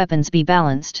other weapons be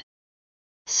balanced.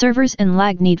 Servers and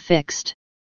lag need fixed.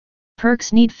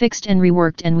 Perks need fixed and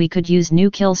reworked, and we could use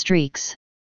new kill streaks.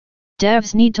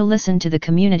 Devs need to listen to the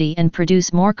community and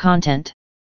produce more content.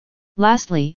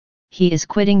 Lastly, he is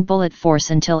quitting Bullet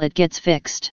Force until it gets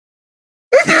fixed.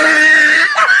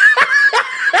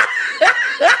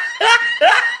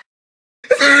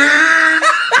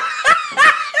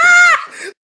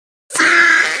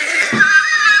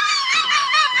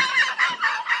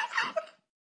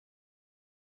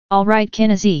 Alright,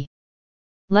 Kinezy.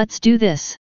 Let's do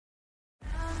this.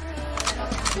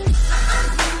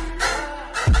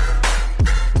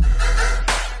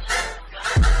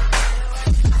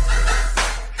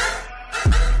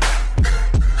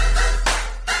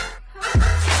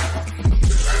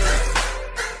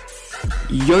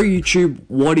 Yo YouTube,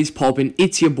 what is poppin'?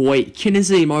 It's your boy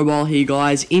Kinezy Mobile here,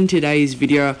 guys. In today's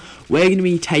video, we're going to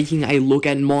be taking a look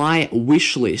at my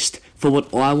wish list for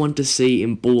what I want to see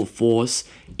in Bullet Force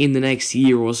in the next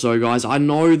year or so, guys. I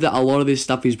know that a lot of this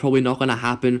stuff is probably not going to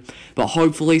happen, but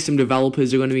hopefully some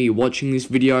developers are going to be watching this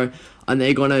video and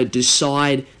they're going to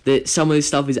decide that some of this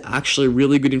stuff is actually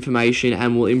really good information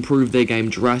and will improve their game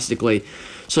drastically.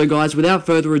 So guys, without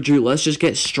further ado, let's just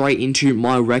get straight into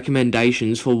my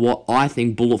recommendations for what I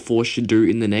think Bullet Force should do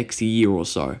in the next year or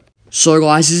so. So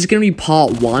guys, this is going to be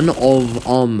part one of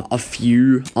a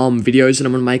few videos that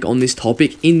I'm going to make on this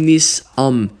topic. In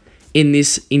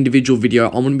this individual video,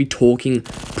 I'm going to be talking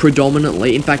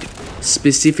predominantly, in fact,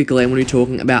 specifically, I'm going to be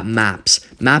talking about maps,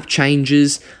 map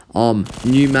changes,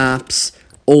 new maps,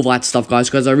 all that stuff, guys,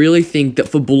 because I really think that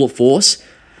for Bullet Force,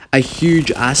 a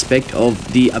huge aspect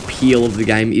of the appeal of the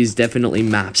game is definitely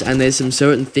maps, and there's some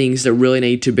certain things that really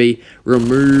need to be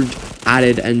removed,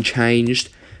 added, and changed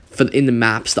in the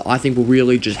maps that I think will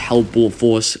really just help Bullet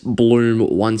Force bloom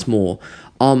once more.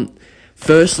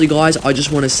 Firstly, guys, I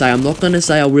just want to say, I'm not going to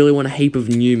say I really want a heap of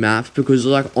new maps, because,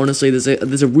 like, honestly,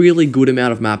 there's a really good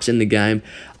amount of maps in the game.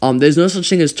 There's no such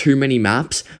thing as too many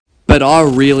maps, but I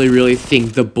really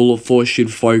think that Bullet Force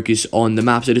should focus on the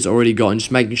maps that it's already got and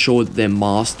just making sure that they're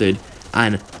mastered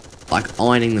and, like,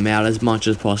 ironing them out as much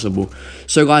as possible.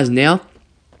 So, guys, now,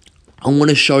 I want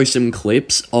to show some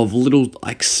clips of little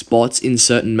like spots in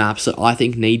certain maps that I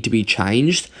think need to be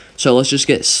changed. So let's just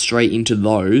get straight into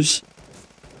those.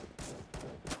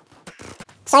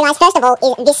 So guys, first of all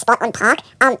is this spot on Park.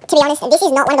 To be honest, this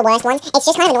is not one of the worst ones. It's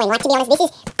just kind of annoying. Like, to be honest, this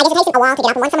is, I guess it takes a while to get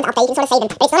up, and once someone's up there, you can sort of see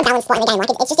them. But it's not a balanced spot in the game.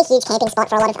 Like, it's just a huge camping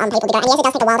spot for a lot of people to go. And yes, it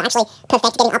does take a while to actually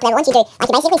perfect getting up there. But once you do, like,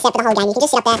 you basically set for the whole game. You can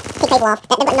just sit up there, pick people off.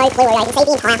 They've got no clue where you are. You can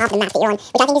see the entire half of the map that you're on,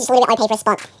 which I think is just a little bit OP for a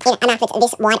spot in a map that's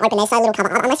this wide open. There's so little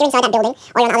cover. Unless you're inside that building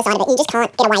or you're on the other side of it, you just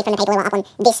can't get away from the people who are up on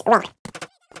this rock.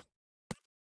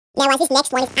 Now guys, this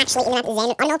next one is actually in the map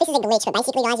Zen. I don't know if this is a glitch, but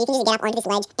basically guys, you can just get up onto this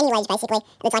ledge, any ledge basically,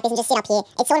 that's like this, and just sit up here.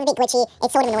 It's sort of a bit glitchy,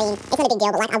 it's sort of annoying, it's not a big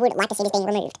deal, but like, I would like to see this being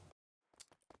removed.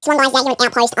 This one guys, down here on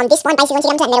Outpost, this one basically, once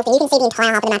you get onto that metal thing, you can see the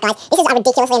entire half of the map guys. This is a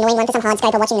ridiculously annoying one for some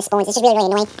hardscoper watching the spawns. It's just really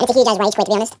annoying, and it's a huge rage quit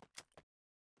to be honest.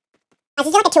 Guys,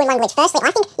 this is like a 2-in-1 glitch. Firstly,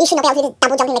 I think you should not be able to do this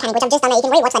double jumping mechanic, which I've just done there.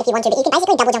 You can rewatch that if you want to, but you can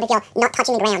basically double jump if you're not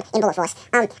touching the ground in Bullet Force.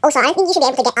 Also, I don't think you should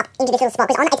be able to get up into this little spot,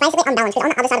 because it's basically unbalanced, because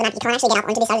on the other side of the map, you can't actually get up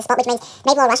onto this side of the spot, which means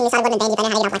maybe while rushing this side of the band, you don't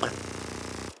know how to get up like that.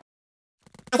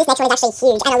 This next one is actually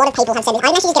huge, and a lot of people have said this. I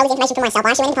didn't actually just get all this information for myself.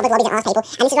 I actually went in public lobbies and asked people,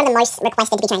 and this is one of the most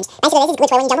requested to be changed. Basically, this is a glitch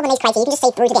where when you jump up on these crates, you can just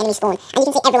see through to the enemy spawn, and you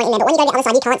can see everyone in there. But when you go to the other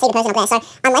side, you can't see the person up there. So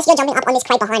unless you're jumping up on this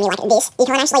crate behind me like this, you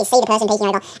can't actually see the person peeking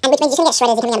over, and which means you're going to get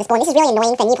shredded as you're coming out of the spawn. This is really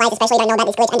annoying for new players, especially who don't know about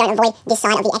this glitch and don't avoid this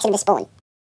side of the exit of the spawn.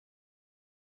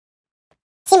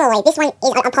 Similarly, this one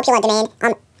is a popular demand. A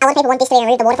lot of people want this to be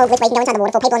removed, the waterfall glitch where you can go inside the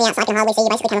waterfall. People on the outside can hardly see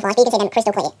you, basically camouflage, but you can see them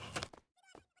crystal clear.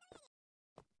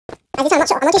 This one,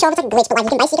 I'm not too sure if it's like a glitch, but like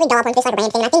you can basically go up onto this like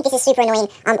ramp thing, and I think this is super annoying.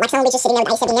 Like someone will be just sitting there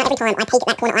with A70 now. Every time I peek at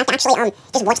that corner, I have to actually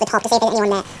just watch the top to see if there's anyone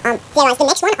there. Yeah guys, the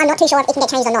next one, I'm not too sure if it can get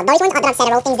changed or not. Those ones that I've said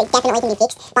are all things that definitely can be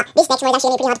fixed, but this next one is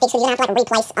actually going to be pretty hard to fix because you're going to have to like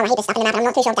replace a heap of stuff in the map, and I'm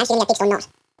not too sure if it's actually going to get fixed or not.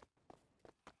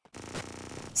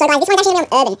 So guys, this one's actually going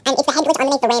to be on Urban, and it's the head glitch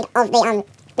underneath the ramp of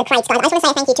the crates, guys. I just want to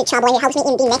say thank you to TubeBuddy who helps me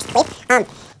in the next clip.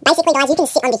 Basically, guys, you can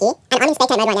sit under here, and I'm in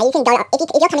spectator mode right now. You can go up, if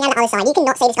you're coming out of the other side, you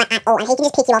cannot see this guy at all, and he can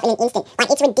just pick you off in an instant. Like,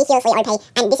 it's ridiculously OP,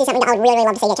 and this is something that I would really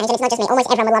love to see get changed, and it's not just me.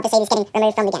 Almost everyone would love to see this getting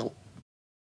removed from the game.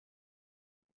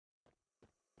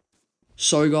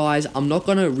 So guys, I'm not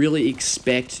going to really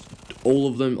expect all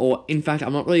of them, or in fact,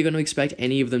 I'm not really going to expect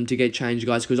any of them to get changed,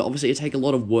 guys, because obviously it takes a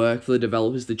lot of work for the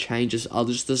developers to change just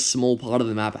a small part of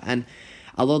the map, and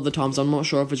a lot of the times I'm not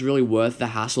sure if it's really worth the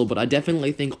hassle, but I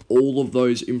definitely think all of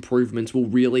those improvements will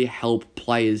really help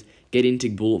players get into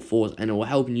Bullet Force, and it will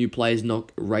help new players not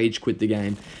rage quit the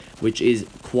game, which is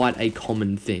quite a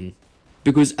common thing.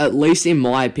 Because at least in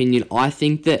my opinion, I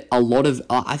think that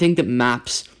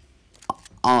maps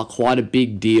are quite a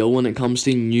big deal when it comes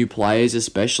to new players,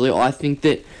 especially. I think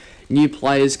that new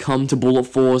players come to Bullet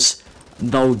Force,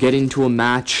 they'll get into a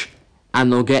match, and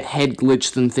they'll get head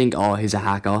glitched and think, oh, he's a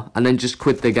hacker, and then just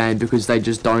quit the game because they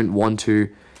just don't want to,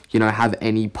 you know, have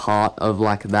any part of,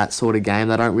 like, that sort of game.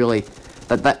 They don't really,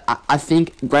 I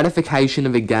think gratification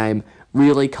of a game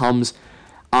really comes,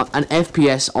 an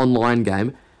FPS online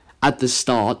game, at the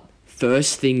start,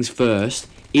 first things first.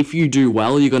 If you do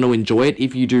well, you're going to enjoy it.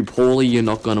 If you do poorly, you're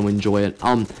not going to enjoy it.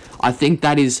 I think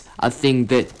that is a thing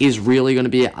that is really going to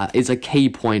be is a key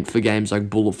point for games like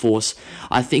Bullet Force.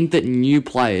 I think that new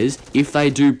players, if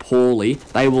they do poorly,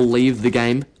 they will leave the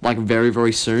game like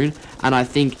very soon. And I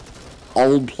think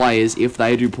old players, if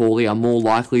they do poorly, are more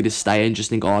likely to stay and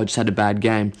just think, oh, I just had a bad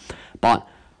game. But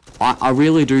I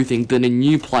really do think that a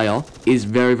new player is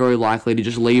very likely to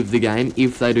just leave the game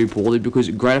if they do poorly, because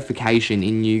gratification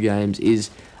in new games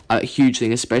is a huge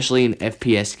thing, especially in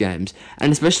FPS games,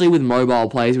 and especially with mobile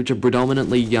players, which are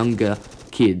predominantly younger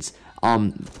kids,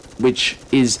 which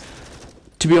is,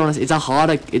 to be honest, it's a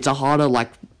harder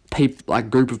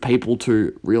group of people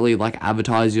to really like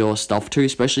advertise your stuff to,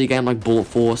 especially a game like Bullet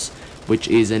Force, which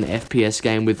is an FPS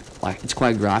game with like, it's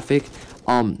quite graphic.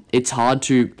 It's hard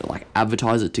to like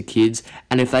advertise it to kids,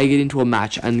 and if they get into a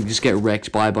match and just get wrecked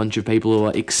by a bunch of people who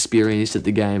are experienced at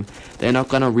the game, they're not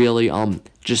gonna really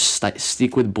just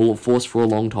stick with Bullet Force for a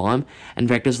long time. In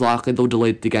fact, it's likely they'll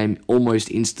delete the game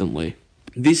almost instantly.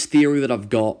 This theory that I've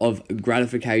got of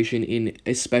gratification in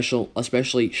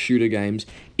especially shooter games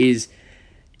is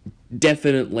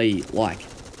definitely like,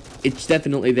 it's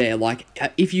definitely there. Like,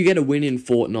 if you get a win in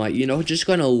Fortnite, you're not just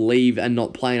gonna leave and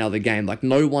not play another game. Like,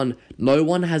 no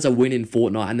one has a win in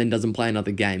Fortnite and then doesn't play another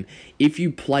game. If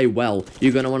you play well,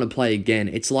 you're gonna want to play again.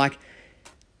 It's like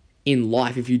in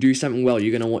life, if you do something well,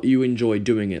 you enjoy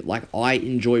doing it. Like, I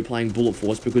enjoy playing Bullet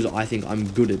Force because I think I'm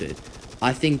good at it.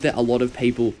 I think that a lot of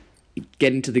people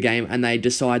get into the game and they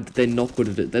decide that they're not good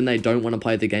at it, then they don't want to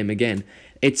play the game again.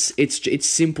 It's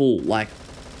simple, like,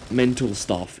 mental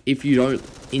stuff. If you don't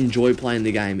enjoy playing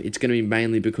the game, it's going to be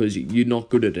mainly because you're not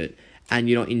good at it and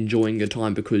you're not enjoying your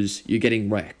time because you're getting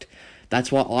wrecked. That's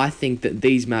why I think that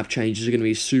these map changes are going to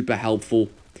be super helpful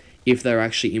if they're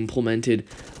actually implemented,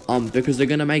 because they're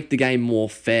going to make the game more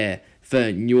fair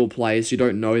for newer players who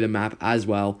don't know the map as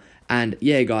well. And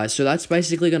yeah, guys, so that's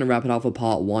basically going to wrap it up for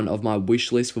part 1 of my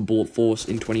wish list for Bullet Force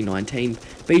in 2019.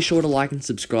 Be sure to like and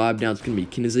subscribe. Now it's going to be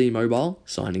Kinezy Mobile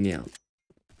signing out.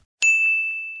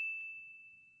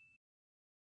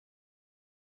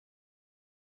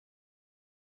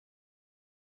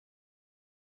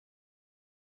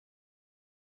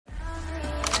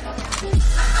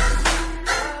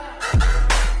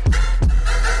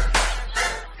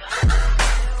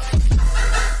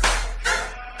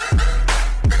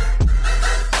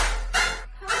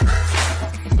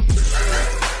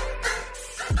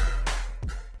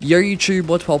 Yo YouTube,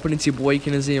 what's poppin'? It's your boy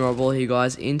Kinezy Mobile here,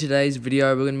 guys. In today's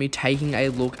video, we're going to be taking a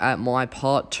look at my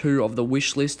part 2 of the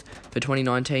wish list for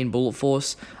 2019 Bullet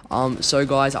Force. So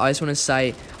guys, I just want to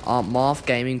say, Marth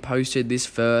Gaming posted this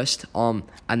first, and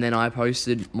then I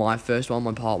posted my first one,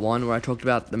 my part 1, where I talked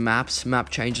about the map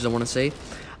changes I want to see.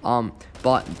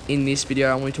 But in this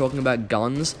video, I'm going to be talking about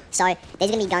guns. So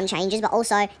there's going to be gun changes, but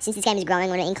also, since this game is growing, I'm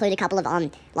going to include a couple of,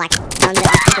 like, guns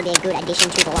that I think would be a good addition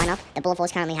to the lineup that Bullet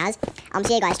Force currently has. So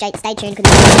yeah, guys, stay tuned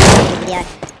because this is a video.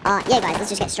 Yeah, guys, let's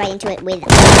just get straight into it with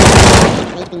I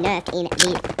think need to be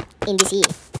nerfed in this year.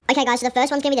 Okay, guys, so the first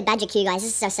one's going to be the Badger Q, guys.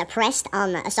 This is a suppressed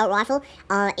assault rifle.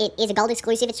 It is a gold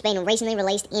exclusive. It's been recently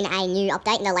released in a new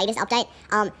update, in the latest update.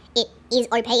 It is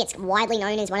OP. It's widely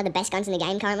known as one of the best guns in the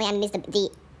game currently, and it is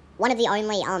one of the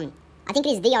only, I think it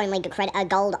is the only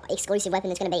gold exclusive weapon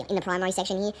that's going to be in the primary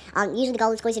section here. Usually the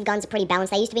gold exclusive guns are pretty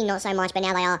balanced. They used to be not so much, but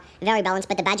now they are very balanced.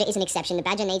 But the Badger is an exception. The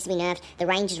Badger needs to be nerfed. The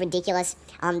range is ridiculous.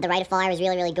 The rate of fire is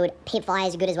really, really good. Pip fire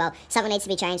is good as well. Something needs to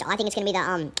be changed. I think it's going to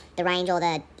be the range or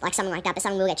like something like that, but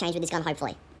something will get changed with this gun,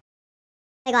 hopefully.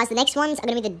 Hey guys, the next ones are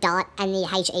going to be the Dart and the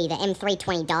HE, the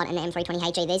M320 Dart and the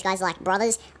M320 HE. These guys are like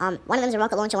brothers. One of them's a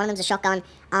rocket launcher, one of them's a shotgun.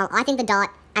 I think the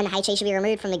Dart and the HE should be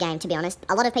removed from the game, to be honest.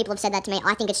 A lot of people have said that to me.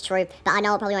 I think it's true, but I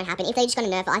know it probably won't happen. If they're just going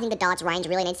to nerf it, I think the Dart's range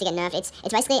really needs to get nerfed. It's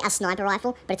basically a sniper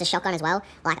rifle, but it's a shotgun as well.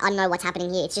 Like, I don't know what's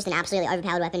happening here. It's just an absolutely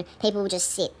overpowered weapon. People will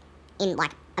just sit in,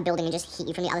 like, a building and just hit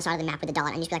you from the other side of the map with a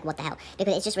dart and just be like, what the hell?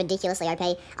 Because it's just ridiculously OP.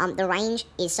 The range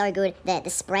is so good. The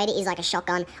spread is like a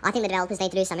shotgun. I think the developers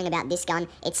need to do something about this gun.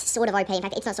 It's sort of OP. In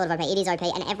fact, it's not sort of OP. It is OP.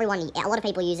 And a lot of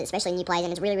people use it, especially new players,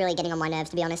 and it's really, really getting on my nerves,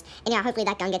 to be honest. And yeah, hopefully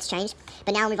that gun gets changed.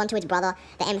 But now we'll move on to its brother,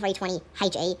 the M320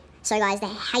 HE. So guys, the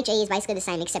HE is basically the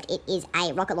same, except it is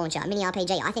a rocket launcher, a mini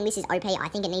RPG. I think this is OP. I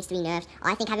think it needs to be nerfed.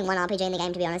 I think having one RPG in the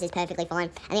game, to be honest, is perfectly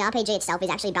fine. And the RPG itself is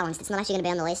actually balanced. It's not actually going to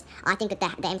be on the list. I think that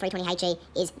the M320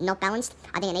 HE is not balanced.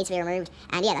 I think it needs to be removed.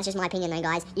 And yeah, that's just my opinion though,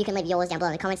 guys. You can leave yours down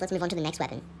below in the comments. Let's move on to the next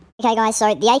weapon. Okay guys,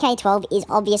 so the AK-12 is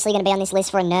obviously going to be on this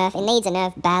list for a nerf. It needs a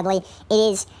nerf badly.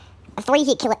 It is a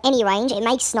 3-hit kill at any range. It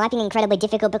makes sniping incredibly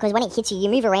difficult because when it hits you, you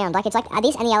move around. Like, it's like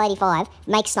this and the L85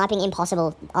 makes sniping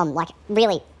impossible.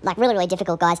 Really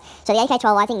difficult, guys. So the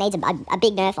AK-12, I think, needs a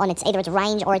big nerf on either its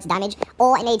range or its damage,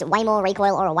 or it needs way more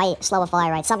recoil or a way slower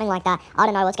fire rate, something like that. I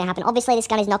don't know what's going to happen. Obviously, this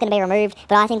gun is not going to be removed,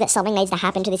 but I think that something needs to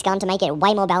happen to this gun to make it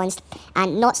way more balanced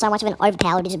and not so much of an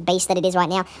overpowered beast that it is right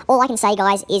now. All I can say,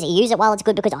 guys, is use it while it's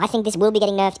good, because I think this will be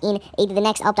getting nerfed in either the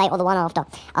next update or the one after.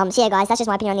 So yeah, guys, that's just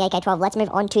my opinion on the AK-12. Let's move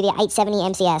on to the 870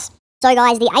 MCS. So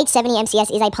guys, the 870 MCS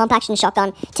is a pump-action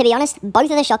shotgun. To be honest, both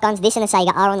of the shotguns, this and the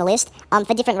Sega, are on the list,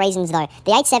 for different reasons though.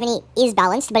 The 870 is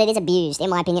balanced, but it is abused,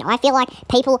 in my opinion. I feel like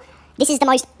this is the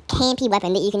most campy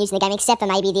weapon that you can use in the game, except for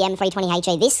maybe the M320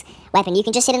 HE. This weapon, you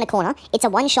can just sit in the corner. It's a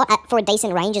one-shot for a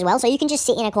decent range as well, so you can just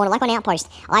sit in a corner, like on Outpost.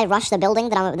 I rush the building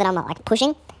that I'm like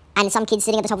pushing, and some kid's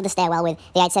sitting at the top of the stairwell with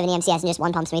the 870 MCS and just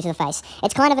one pumps me to the face.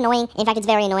 It's kind of annoying. In fact, it's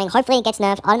very annoying. Hopefully it gets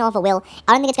nerfed. I don't know if it will.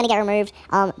 I don't think it's going to get removed,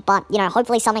 but, you know,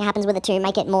 hopefully something happens with it to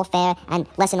make it more fair and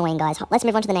less annoying, guys. Let's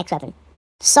move on to the next weapon.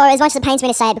 So, as much as it pains me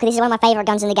to say it, because this is one of my favourite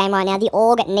guns in the game right now, the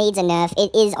AUG needs a nerf.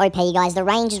 It is OP, guys. The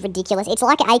range is ridiculous. It's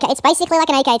like an AK. It's basically like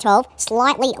an AK-12,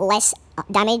 slightly less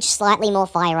damage, slightly more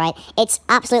fire rate. It's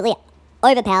absolutely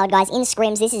overpowered, guys. In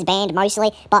scrims, this is banned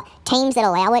mostly, but teams that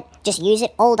allow it just use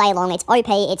it all day long. It's OP.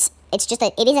 It's just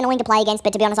it is annoying to play against,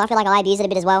 but to be honest, I feel like I abuse it a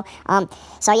bit as well.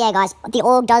 So yeah, guys, the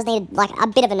AUG does need like a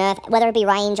bit of a nerf, whether it be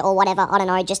range or whatever. I don't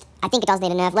know. I think it does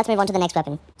need a nerf. Let's move on to the next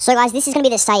weapon. So guys, this is going to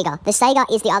be the Sega. The Sega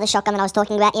is the other shotgun that I was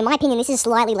talking about. In my opinion, this is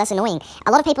slightly less annoying.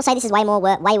 A lot of people say this is way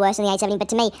worse than the 870, but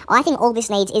to me, I think all this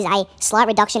needs is a slight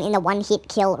reduction in the one-hit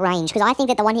kill range, because I think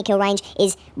that the one-hit kill range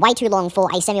is way too long for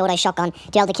a semi-auto shotgun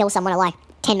to be able to kill someone at like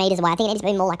 10 meters away. I think it needs to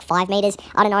be more like 5 meters.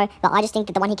 I don't know, but I just think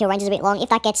that the one-hit kill range is a bit long. If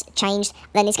that gets changed,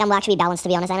 then this gun will actually be balanced, to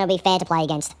be honest, and it'll be fair to play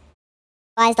against.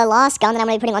 Guys, the last gun that I'm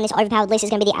going to be putting on this overpowered list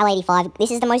is going to be the L85. This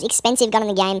is the most expensive gun in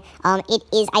the game. It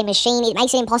is a machine. It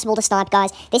makes it impossible to snipe, guys.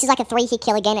 This is like a 3-hit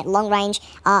kill again at long range,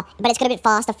 but it's got a bit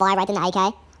faster fire rate than the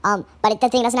AK. But the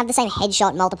thing doesn't have the same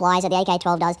headshot multipliers that the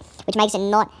AK-12 does, which makes it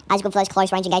not as good for those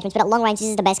close range engagements. But at long range, this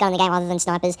is the best gun in the game other than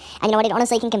snipers. And you know what? It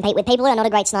honestly can compete with people who are not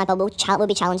a great sniper. Will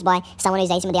be challenged by someone who's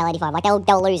decent with the L85. Like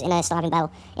they'll lose in a sniping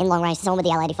battle in long range to someone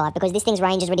with the L85 because this thing's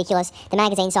range is ridiculous. The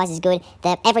magazine size is good.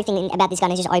 Everything about this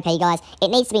gun is just OP, guys. It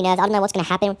needs to be nerfed. I don't know what's going to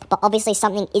happen, but obviously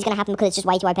something is going to happen because it's just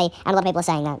way too OP, and a lot of people are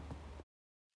saying that.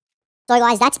 So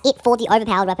guys, that's it for the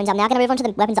overpowered weapons. I'm now going to move on to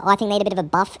the weapons that I think need a bit of a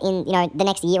buff in, the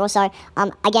next year or so.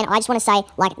 Again, I just want to say,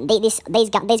 like, these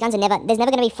guns are there's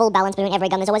never going to be full balance between every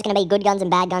gun. There's always going to be good guns and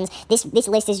bad guns. This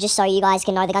list is just so you guys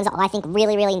can know the guns that I think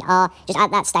really are just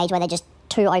at that stage where they're just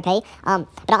too OP. But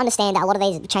I understand that a lot of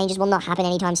these changes will not happen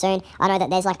anytime soon. I know that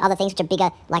there's like other things which are bigger,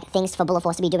 like things for Bullet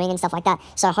Force to be doing and stuff like that.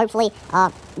 So hopefully,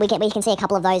 we can see a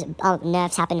couple of those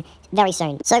nerfs happen very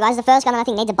soon. So guys, the first gun that I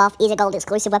think needs a buff is a gold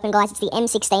exclusive weapon, guys. It's the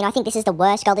M16. I think this is the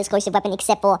worst gold exclusive weapon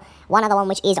except for one other one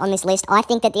which is on this list. I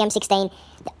think that the M16,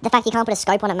 the fact you can't put a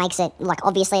scope on it makes it, like,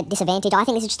 obviously a disadvantage. I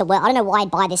think this is just the worst. I don't know why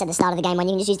I'd buy this at the start of the game when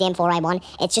you can just use the M4A1.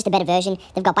 It's just a better version.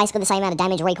 They've got basically the same amount of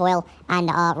damage, recoil, and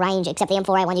range, except the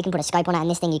M4A1 you can put a scope on it, and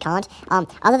this thing you can't.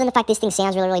 Other than the fact this thing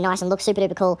sounds really nice and looks super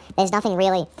duper cool, there's nothing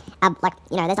really,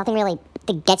 there's nothing really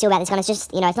to get to about this gun. It's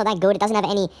just, it's not that good. It doesn't have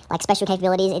any, like, special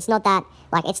capabilities. It's not that,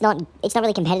 like, it's not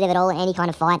really competitive at all in any kind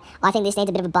of fight. I think this needs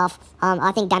a bit of a buff.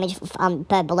 I think damage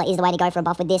per bullet is the way to go for a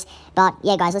buff with this. But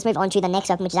yeah, guys, let's move on to the next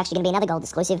weapon, which is actually going to be another gold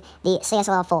exclusive, the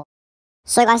CSLR-4.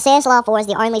 So guys, CSLR-4 is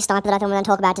the only sniper that I think we're going to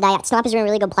talk about today. Snipers are in a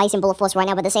really good place in Bullet Force right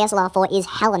now, but the CSLR-4 is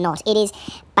hella not. It is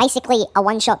basically a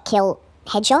one-shot kill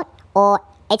headshot, or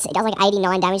it does like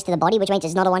 89 damage to the body, which means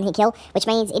it's not a one-hit kill, which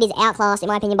means it is outclassed, in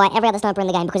my opinion, by every other sniper in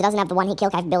the game because it doesn't have the one-hit kill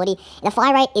capability. The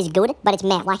fire rate is good, but it's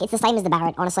meh. Like, it's the same as the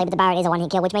Barrett, honestly, but the Barrett is a one-hit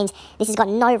kill, which means this has got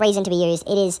no reason to be used.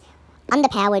 It is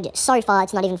underpowered so far,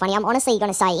 it's not even funny. I'm honestly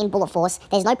going to say, in Bullet Force,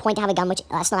 there's no point to have a gun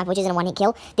sniper which isn't a one-hit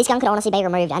kill. This gun could honestly be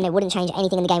removed, and it wouldn't change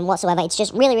anything in the game whatsoever. It's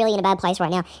just really in a bad place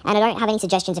right now, and I don't have any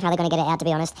suggestions of how they're going to get it out, to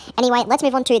be honest. Anyway, let's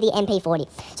move on to the MP40.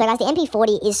 So guys, the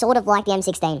MP40 is sort of like the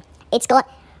M16. It's got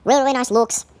really nice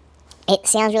looks. It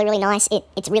sounds really nice.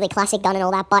 It's really classic gun and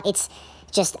all that, but it's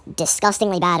just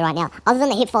disgustingly bad right now. Other than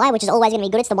the hip fire, which is always going to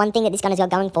be good, it's the one thing that this gun has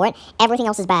got going for it. Everything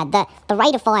else is bad. The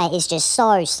rate of fire is just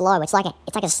so slow. It's like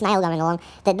a snail going along.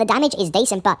 The damage is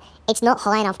decent, but it's not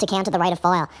high enough to counter the rate of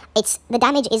fire. The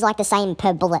damage is like the same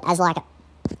per bullet as like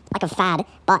a fad,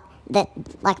 but the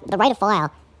rate of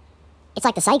fire, it's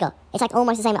like the Sega. It's like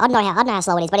almost the same. I don't know how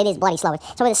slow it is, but it is bloody slow. It's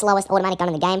probably the slowest automatic gun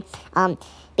in the game.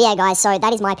 But yeah, guys, so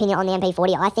that is my opinion on the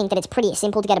MP40. I think that it's pretty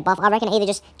simple to get a buff. I reckon either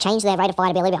just change their rate of fire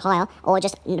to be a little bit higher, or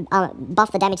just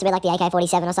buff the damage to be like the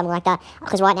AK-47 or something like that,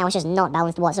 because right now it's just not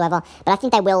balanced whatsoever. But I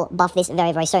think they will buff this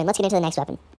very soon. Let's get into the next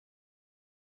weapon.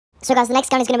 So guys, the next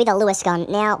gun is going to be the Lewis gun.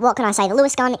 Now, what can I say? The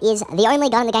Lewis gun is the only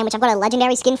gun in the game which I've got a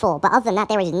legendary skin for, but other than that,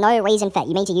 there is no reason for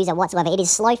me to use it whatsoever. It is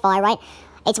slow fire rate.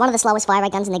 It's one of the slowest fire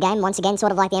rate guns in the game, once again,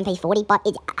 sort of like the MP40, but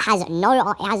it has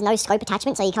no scope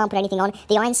attachment, so you can't put anything on.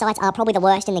 The iron sights are probably the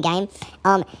worst in the game.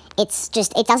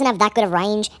 It doesn't have that good of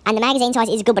range, and the magazine size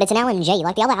is good, but it's an LMG.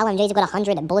 Like, the other LMGs have got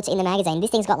 100 bullets in the magazine.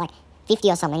 This thing's got, like, 50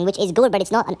 or something, which is good, but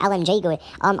it's not an LMG good.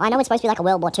 I know it's supposed to be like a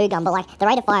World War II gun, but, like, the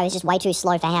rate of fire is just way too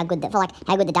slow for how good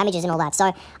the damage is and all that.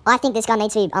 So I think this gun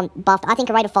needs to be buffed. I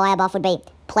think a rate of fire buff would be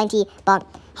plenty, but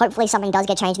hopefully something does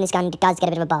get changed and this gun does get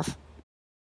a bit of a buff.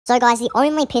 So guys, the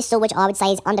only pistol which I would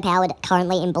say is underpowered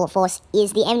currently in Bullet Force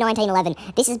is the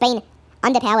M1911. This has been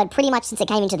underpowered pretty much since it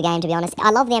came into the game, to be honest. I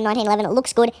love the M1911. It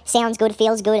looks good, sounds good,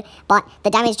 feels good, but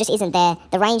the damage just isn't there.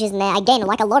 The range isn't there. Again,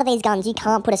 like a lot of these guns, you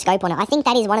can't put a scope on it. I think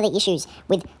that is one of the issues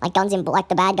with, like, guns in, like,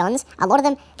 the bad guns. A lot of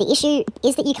them, the issue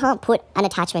is that you can't put an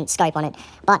attachment scope on it.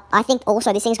 But I think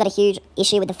also this thing's got a huge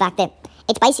issue with the fact that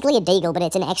it's basically a deagle, but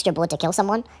it's an extra bullet to kill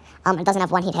someone. It doesn't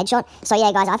have one-hit headshot. So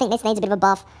yeah, guys, I think this needs a bit of a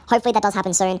buff. Hopefully that does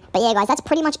happen soon. But yeah, guys, that's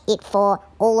pretty much it for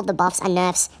all of the buffs and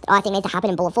nerfs that I think need to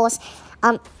happen in Bullet Force.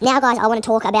 Now, guys, I want to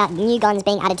talk about new guns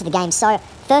being added to the game. So,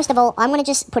 first of all, I'm going to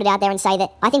just put it out there and say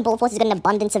that I think Bullet Force has got an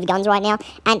abundance of guns right now,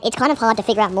 and it's kind of hard to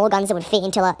figure out more guns that would fit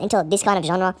into this kind of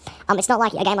genre. It's not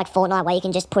like a game like Fortnite where you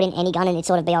can just put in any gun and it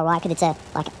sort of be alright, because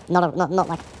it's not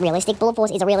like realistic. Bullet Force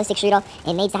is a realistic shooter.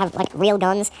 It needs to have, like, real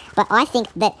guns. But I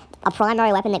think that a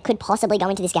primary weapon that could possibly go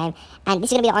into this game, and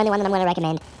this is going to be the only one that I'm going to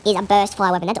recommend, is a burst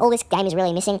fire weapon. That's all this game is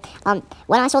really missing.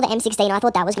 When I saw the M16, I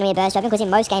thought that was going to be a burst weapon, because in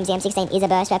most games the M16 is a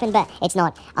burst weapon, but it's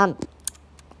not.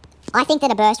 I think that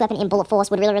a burst weapon in Bullet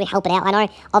Force would really help it out. I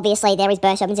know, obviously, there is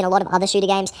burst weapons in a lot of other shooter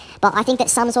games, but I think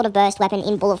that some sort of burst weapon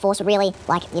in Bullet Force would really,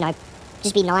 like,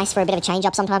 just be nice for a bit of a change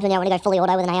up sometimes when you don't want to go fully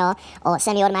auto with an AR or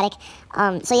semi-automatic.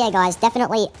 So yeah, guys,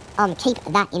 definitely keep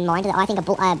that in mind. That I think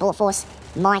a Bullet Force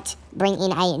might bring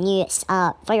in a new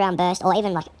 3-round burst, or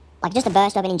even like just a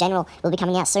burst weapon in general will be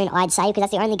coming out soon, I'd say, because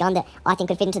that's the only gun that I think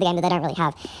could fit into the game that they don't really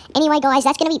have. Anyway, guys,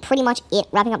 that's going to be pretty much it.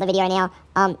 Wrapping up the video now.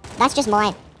 That's just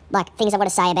my things I've got to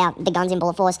say about the guns in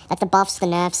Bullet Force. That's the buffs, the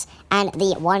nerfs, and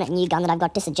the one new gun that I've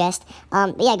got to suggest.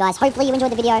 But yeah, guys, hopefully you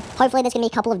enjoyed the video. Hopefully there's going to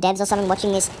be a couple of devs or something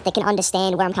watching this that can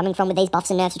understand where I'm coming from with these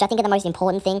buffs and nerfs, which I think are the most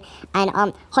important thing.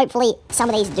 And hopefully some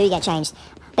of these do get changed.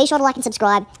 Be sure to like and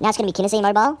subscribe. Now it's going to be Kinezy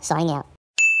Mobile, signing out.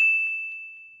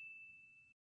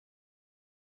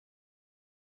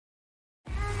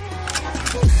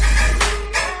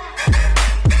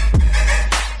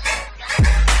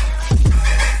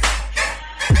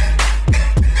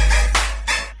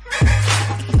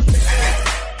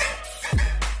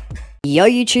 Yo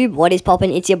YouTube, what is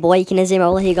poppin'? It's your boy Kinezy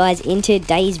Mobile here, guys. In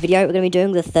today's video, we're going to be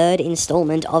doing the third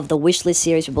installment of the wishlist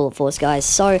series for Bullet Force, guys.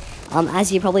 So, as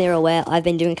you probably are aware, I've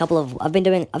had 2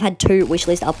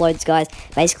 wishlist uploads, guys.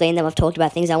 Basically, in them I've talked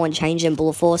about things I want to change in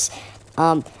Bullet Force.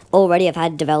 Already I've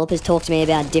had developers talk to me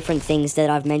about different things that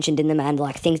I've mentioned in them, and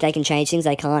like things they can change, things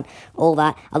they can't, all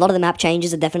that. A lot of the map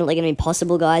changes are definitely going to be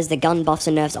possible, guys. The gun buffs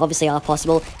and nerfs obviously are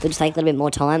possible. They'll just take a little bit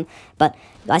more time. But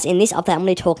guys, in this update I'm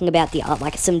going to be talking about the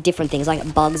some different things,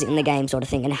 like bugs in the game sort of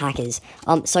thing, and hackers.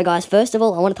 So guys, first of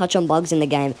all, I want to touch on bugs in the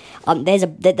game. There's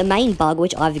the main bug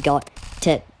which I've got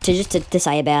to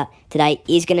say about today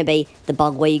is going to be the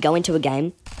bug where you go into a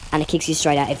game and it kicks you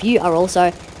straight out. If you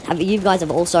guys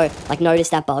have also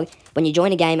noticed that bug, when you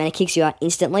join a game and it kicks you out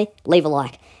instantly, leave a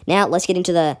like. Now let's get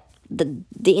into the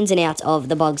ins and outs of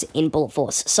the bugs in Bullet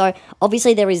Force. So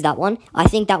obviously there is that one. I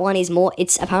think that one is more,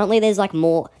 apparently there's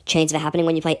more chance of it happening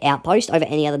when you play Outpost over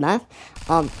any other map.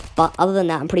 But other than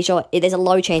that, I'm pretty sure there's a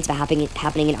low chance of it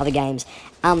happening in other games.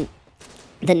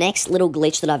 The next little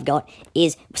glitch that I've got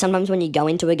is sometimes when you go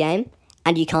into a game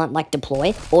and you can't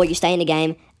deploy, or you stay in a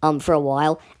game for a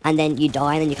while and then you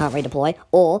die and then you can't redeploy,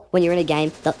 or when you're in a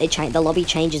game the lobby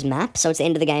changes maps. So it's the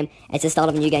end of the game, it's the start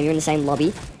of a new game, you're in the same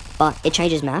lobby, but it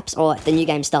changes maps, or the new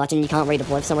game starts and you can't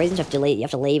redeploy for some reason. You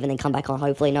have to leave and then come back on.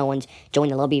 Hopefully no one's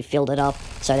joined the lobby, filled it up,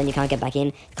 so then you can't get back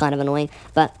in. Kind of annoying.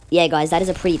 But yeah, guys, that's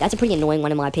a pretty annoying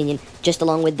one in my opinion, just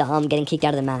along with the getting kicked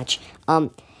out of the match.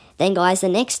 Then guys, the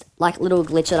next little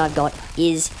glitch that I've got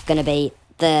is gonna be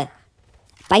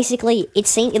basically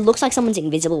it looks like someone's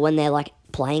invisible when they're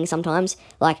playing sometimes.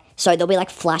 So they'll be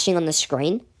flashing on the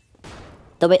screen.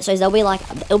 It'll be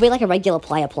like a regular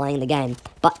player playing the game,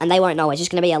 and they won't know. It's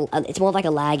just gonna be it's more like a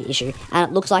lag issue,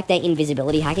 and it looks like they're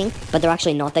invisibility hacking, but they're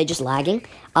actually not. They're just lagging.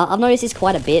 I've noticed this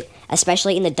quite a bit,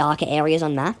 especially in the darker areas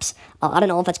on maps. I don't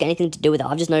know if that's got anything to do with it.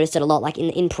 I've just noticed it a lot,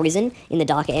 in prison, in the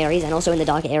darker areas, and also in the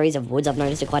darker areas of woods. I've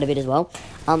noticed it quite a bit as well.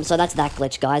 So that's that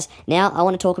glitch, guys. Now I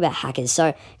want to talk about hackers.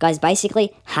 So guys,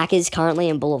 basically hackers currently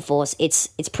in Bullet Force, it's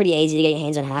pretty easy to get your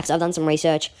hands on hacks. I've done some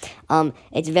research.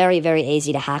 It's very, very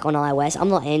easy to hack on iOS.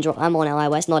 I'm on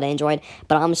iOS, not Android,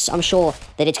 but I'm sure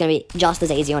that it's going to be just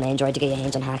as easy on Android to get your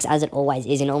hands on hacks as it always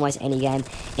is in almost any game.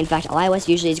 In fact, iOS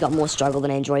usually has got more struggle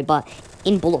than Android, but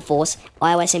in Bullet Force,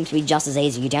 iOS seems to be just as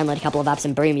easy. You download a couple of apps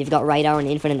and boom, you've got radar and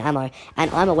infinite ammo.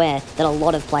 And I'm aware that a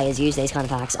lot of players use these kind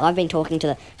of hacks. I've been talking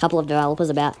to a couple of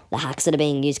developers about the hacks that are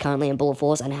being used currently in Bullet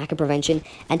Force and hacker prevention.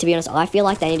 And to be honest, I feel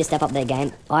like they need to step up their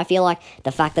game. I feel like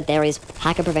the fact that there is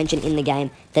hacker prevention in the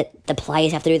game that the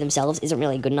players have to do themselves isn't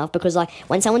really good enough, because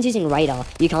when someone's using radar,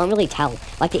 you can't really tell.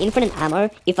 The infinite ammo,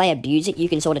 if they abuse it, you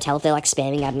can sort of tell if they're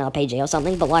spamming out an RPG or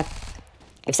something, but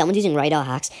if someone's using radar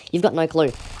hacks, you've got no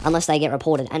clue unless they get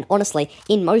reported. And honestly,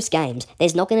 in most games,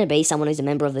 there's not going to be someone who's a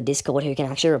member of the Discord who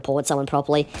can actually report someone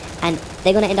properly, and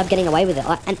they're going to end up getting away with it.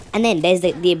 And then there's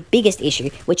the biggest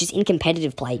issue, which is in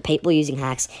competitive play, people using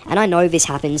hacks. And I know this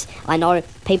happens. I know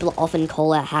people often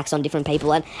call out hacks on different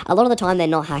people, and a lot of the time they're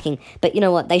not hacking. But you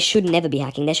know what? They should never be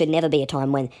hacking. There should never be a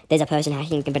time when there's a person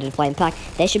hacking in competitive play. In fact,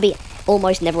 there should be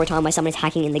almost never a time where someone is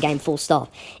hacking in the game, full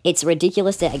stop. It's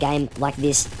ridiculous that a game like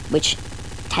this, which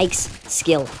takes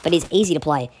skill but is easy to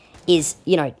play, is,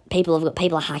 people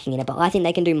are hacking in it. But I think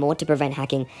they can do more to prevent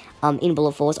hacking in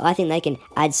Bullet Force. I think they can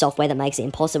add software that makes it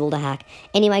impossible to hack.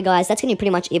 Anyway, guys, that's going to be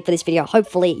pretty much it for this video.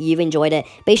 Hopefully you've enjoyed it.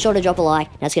 Be sure to drop a like.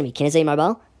 Now it's going to be Kinezy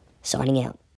Mobile, signing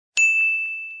out.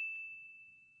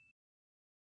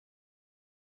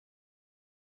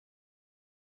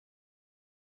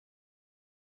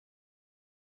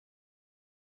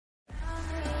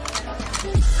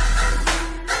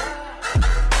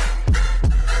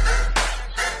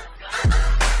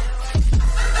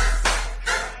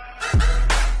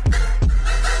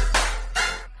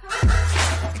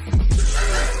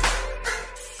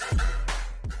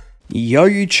 Yo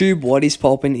YouTube, what is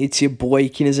poppin'? It's your boy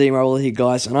Lavalier here,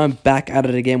 guys, and I'm back at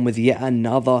it again with yet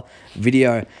another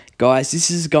video. Guys, this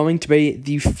is going to be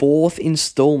the 4th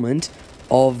installment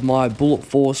of my Bullet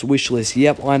Force wishlist.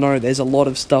 Yep, I know there's a lot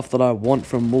of stuff that I want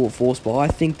from Bullet Force, but I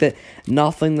think that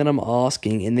nothing that I'm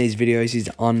asking in these videos is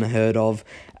unheard of,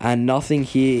 and nothing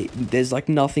here, there's like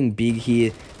nothing big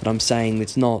here that I'm saying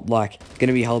that's not like going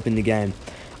to be helping the game.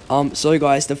 So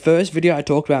guys, the first video I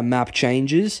talked about map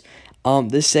changes.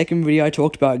 The second video I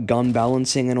talked about gun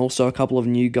balancing and also a couple of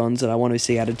new guns that I want to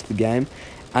see added to the game.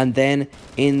 And then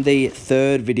in the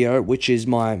third video, which is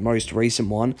my most recent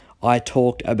one, I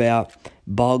talked about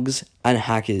bugs and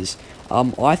hackers.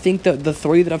 I think that the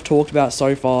 3 that I've talked about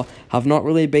so far have not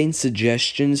really been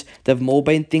suggestions. They've more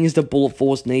been things that Bullet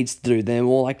Force needs to do. They're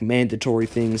more like mandatory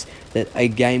things that a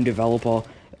game developer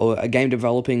or a game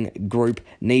developing group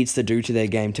needs to do to their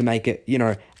game to make it, you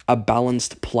know, a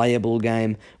balanced, playable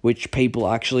game which people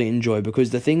actually enjoy. Because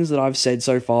the things that I've said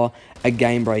so far are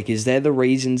game breakers. They're the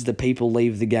reasons that people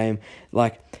leave the game.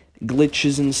 Like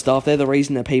glitches and stuff, they're the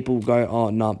reason that people go, oh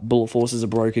no, Bullet Force is a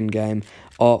broken game.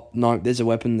 Oh no, there's a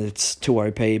weapon that's too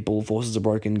OP, Bullet Force is a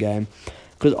broken game.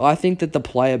 Because I think that the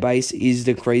player base is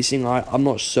decreasing. I'm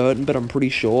not certain, but I'm pretty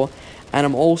sure. And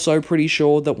I'm also pretty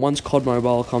sure that once COD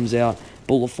Mobile comes out,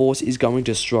 Bullet Force is going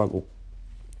to struggle.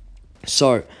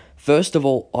 So, first of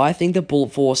all, I think that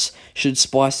Bullet Force should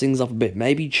spice things up a bit.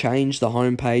 Maybe change the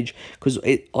homepage, because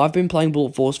I've been playing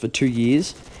Bullet Force for 2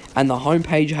 years, and the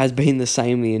homepage has been the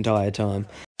same the entire time.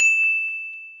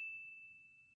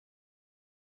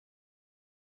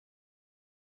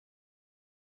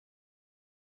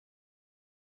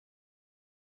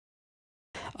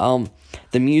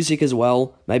 The music as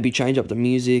well, maybe change up the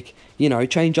music, you know,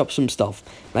 change up some stuff.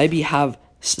 Maybe have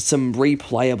some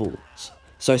replayables,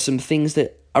 so some things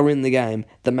that are in the game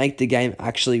that make the game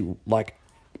actually, like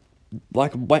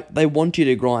they want you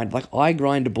to grind. Like, I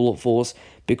grind a Bullet Force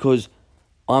because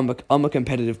I'm a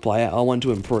competitive player, I want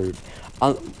to improve.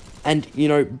 And, you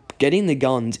know, getting the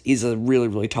guns is a really,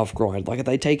 really tough grind. Like,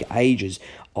 they take ages.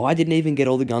 I didn't even get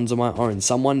all the guns on my own.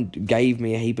 Someone gave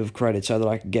me a heap of credit so that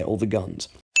I could get all the guns.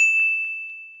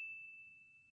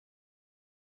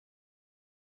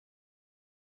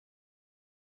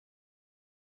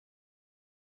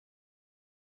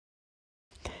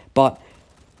 But,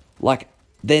 like,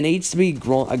 there needs to be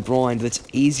a grind that's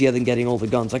easier than getting all the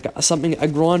guns. Like, a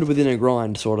grind within a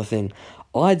grind sort of thing.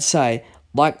 I'd say,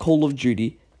 like Call of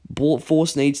Duty, Bullet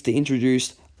Force needs to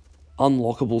introduce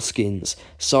unlockable skins.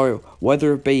 So,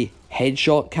 whether it be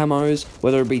headshot camos,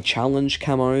 whether it be challenge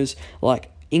camos, like,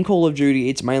 in Call of Duty,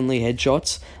 it's mainly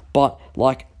headshots, but,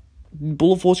 like,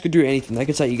 Bullet Force could do anything. They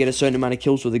could say you get a certain amount of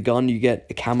kills with a gun, you get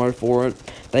a camo for it.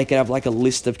 They could have like a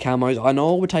list of camos. I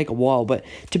know it would take a while, but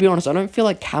to be honest, I don't feel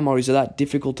like camos are that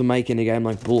difficult to make in a game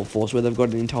like Bullet Force, where they've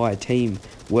got an entire team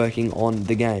working on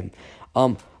the game.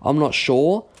 I'm not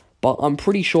sure, but I'm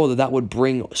pretty sure that that would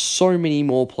bring so many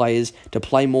more players to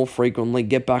play more frequently,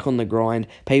 get back on the grind.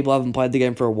 People haven't played the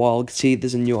game for a while, see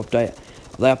there's a new update.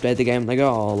 They update the game and they go,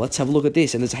 oh, let's have a look at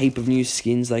this, and there's a heap of new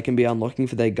skins they can be unlocking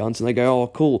for their guns, and they go, oh,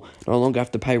 cool, no longer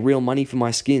have to pay real money for my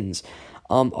skins.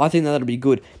 I think that'll be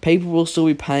good. People will still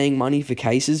be paying money for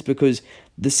cases, because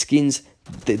the skins,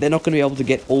 they're not going to be able to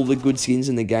get all the good skins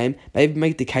in the game. Maybe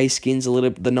make the case skins a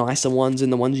little, the nicer ones,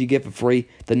 and the ones you get for free,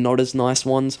 the not as nice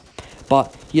ones.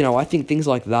 But, you know, I think things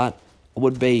like that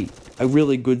would be a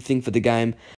really good thing for the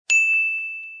game.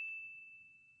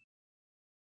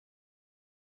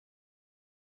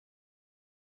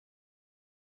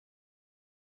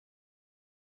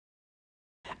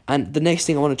 And the next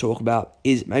thing I want to talk about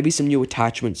is maybe some new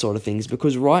attachment sort of things,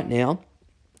 because right now,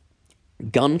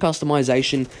 gun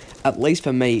customization, at least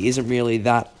for me, isn't really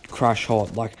that crash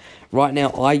hot. Like, right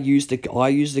now, I use the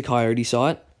Coyote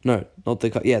site. No, not the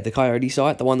Coyote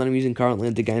site, the one that I'm using currently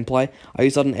in the gameplay. I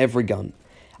use that on every gun.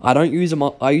 I use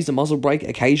a muzzle brake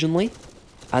occasionally,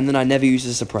 and then I never use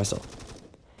a suppressor.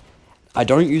 I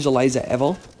don't use a laser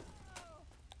ever,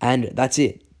 and that's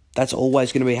it. That's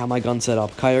always going to be how my gun's set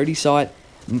up. Coyote sight,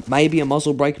 maybe a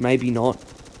muzzle brake, maybe not,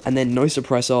 and then no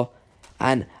suppressor,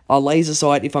 and a laser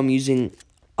sight if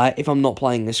I'm not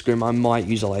playing a scrim, I might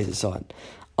use a laser sight.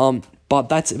 But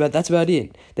that's about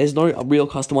it. There's no real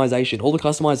customization. All the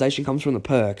customization comes from the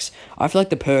perks. I feel like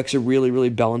the perks are really, really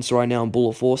balanced right now in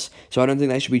Bullet Force, so I don't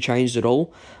think they should be changed at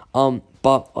all.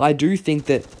 But I do think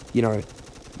that, you know,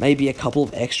 maybe a couple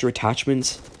of extra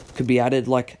attachments could be added,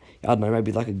 like, I don't know,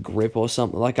 maybe like a grip or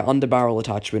something, like an underbarrel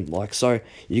attachment, like, so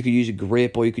you could use a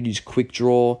grip, or you could use quick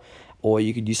draw, or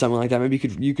you could use something like that. Maybe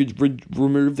you could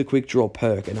remove the quick draw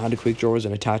perk and add a quick draw as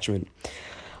an attachment.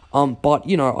 But,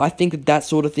 you know, I think that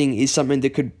sort of thing is something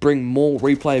that could bring more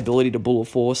replayability to Bullet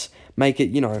Force, make it,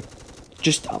 you know,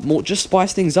 just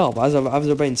spice things up, as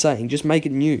I've been saying, just make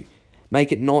it new.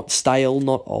 Make it not stale,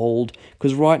 not old,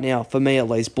 because right now, for me at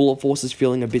least, Bullet Force is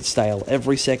feeling a bit stale.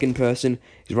 Every second person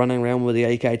is running around with the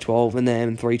AK-12 and the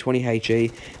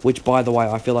M320HE, which, by the way,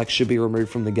 I feel like should be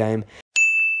removed from the game.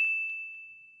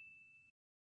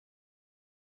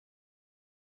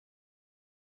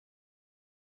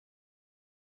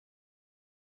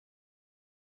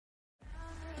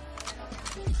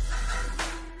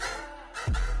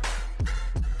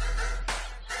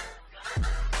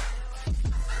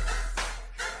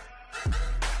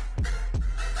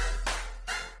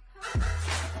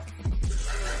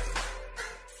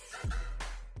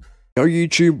 Yo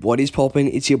YouTube, what is poppin'?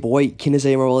 It's your boy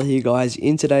Lavalier here, guys.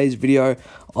 In today's video,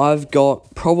 I've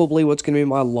got probably what's going to be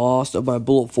my last of my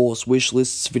Bullet Force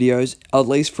wishlists videos, at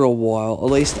least for a while,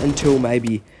 at least until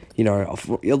maybe, you know,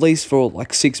 at least for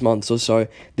like 6 months or so.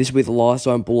 This will be the last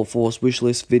of my Bullet Force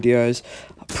wishlist videos,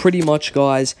 pretty much,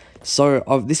 guys. So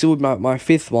this will be my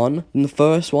 5th one. In the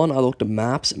first one, I looked at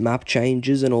maps, map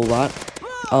changes and all that.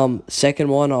 Second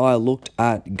one, I looked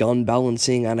at gun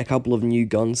balancing and a couple of new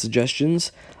gun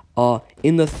suggestions.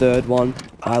 In the third one,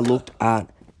 I looked at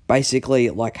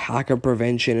basically like hacker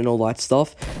prevention and all that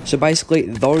stuff. So basically,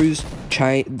 those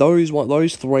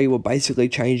three were basically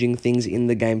changing things in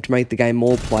the game to make the game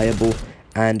more playable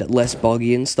and less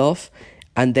buggy and stuff.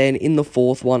 And then in the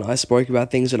fourth one, I spoke about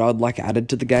things that I'd like added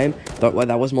to the game. That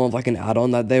was more of like an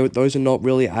add-on. Those are not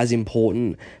really as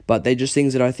important, but they're just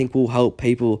things that I think will help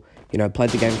people, you know, play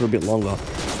the game for a bit longer.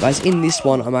 Guys, in this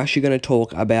one, I'm actually going to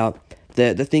talk about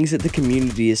the things that the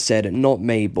community has said, not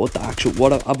me, but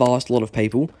what I've asked a lot of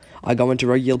people. I go into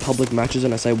regular public matches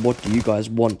and I say, what do you guys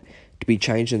want to be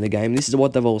changed in the game? This is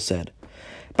what they've all said.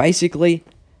 Basically,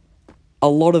 a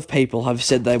lot of people have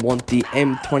said they want the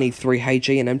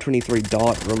M23HE and M23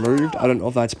 dart removed. I don't know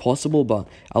if that's possible, but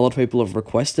a lot of people have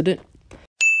requested it.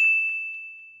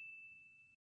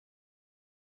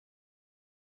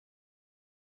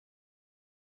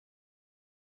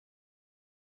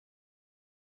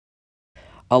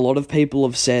 A lot of people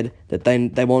have said that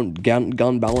they want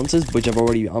gun balances, which I've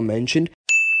already mentioned.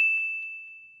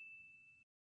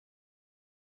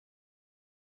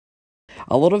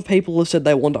 A lot of people have said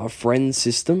they want a friend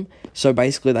system, so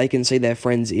basically they can see their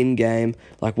friends in-game,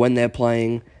 like when they're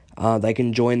playing, they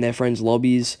can join their friends'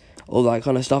 lobbies, all that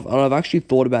kind of stuff. And I've actually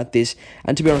thought about this,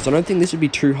 and to be honest, I don't think this would be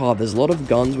too hard. There's a lot of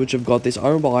guns which have got this. I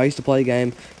remember I used to play a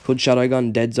game called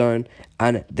Shadowgun Dead Zone,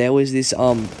 and there was this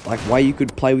like way you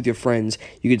could play with your friends.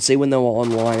 You could see when they were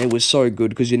online. It was so good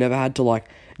because you never had to like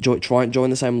try and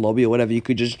join the same lobby or whatever. You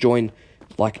could just join,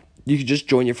 like, you could just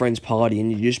join your friend's party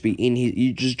and you just be in his,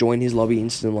 you just join his lobby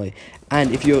instantly.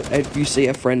 And if you see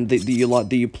a friend that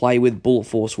you play with Bullet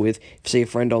Force with, if you see a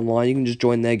friend online, you can just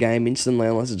join their game instantly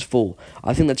unless it's full.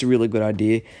 I think that's a really good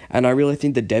idea, and I really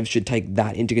think the devs should take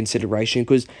that into consideration,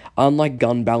 because unlike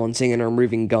gun balancing and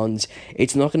removing guns,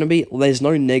 it's not going to be, there's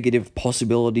no negative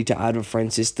possibility to add a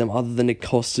friend system other than it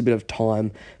costs a bit of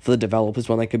time for the developers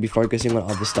when they could be focusing on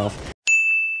other stuff.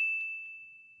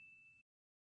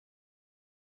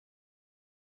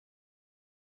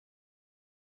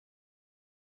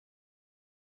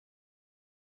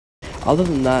 Other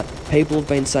than that, people have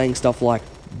been saying stuff like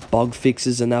bug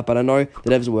fixes and that, but I know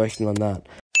the devs are working on that.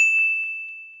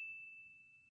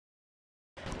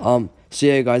 So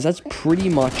yeah, guys, that's pretty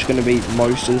much going to be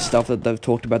most of the stuff that they've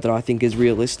talked about that I think is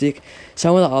realistic.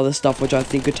 Some of the other stuff which I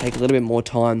think could take a little bit more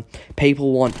time.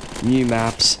 People want new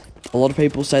maps. A lot of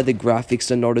people say the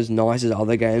graphics are not as nice as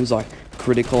other games like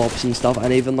Critical Ops and stuff,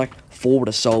 and even like Forward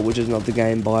Assault, which is another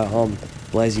game by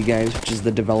Blazy Games, which is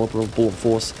the developer of Bullet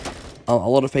Force. A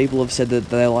lot of people have said that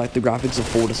they like the graphics of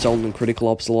Forward Assault and Critical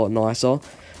Ops a lot nicer.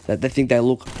 That they think they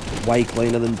look way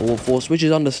cleaner than Bullet Force, which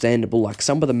is understandable. Like,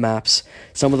 some of the maps,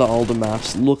 some of the older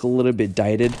maps look a little bit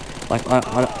dated. Like,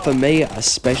 for me,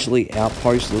 especially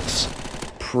Outpost looks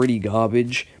pretty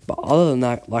garbage. But other than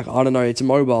that, like, I don't know, it's a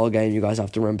mobile game, you guys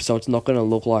have to remember, so it's not going to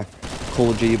look like Call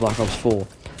of Duty Black Ops 4.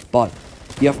 But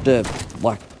you have to,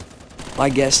 like, I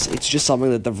guess it's just something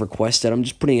that they've requested. I'm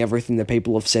just putting everything that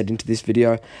people have said into this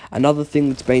video. Another thing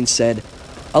that's been said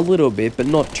a little bit, but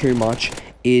not too much,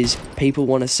 is people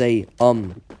want to see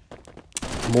more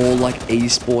like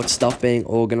esports stuff being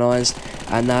organized,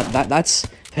 and that's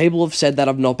people have said that.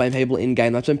 I've not been people in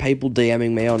game. That's been people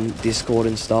DMing me on Discord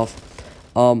and stuff.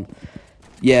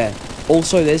 Yeah.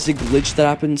 Also, there's a glitch that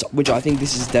happens, which I think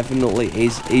this is definitely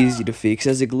easy to fix.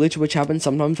 There's a glitch which happens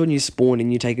sometimes when you spawn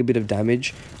and you take a bit of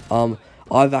damage.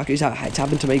 It's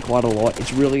happened to me quite a lot.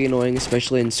 It's really annoying,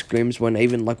 especially in scrims when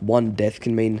even like one death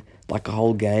can mean like a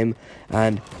whole game.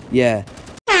 And yeah.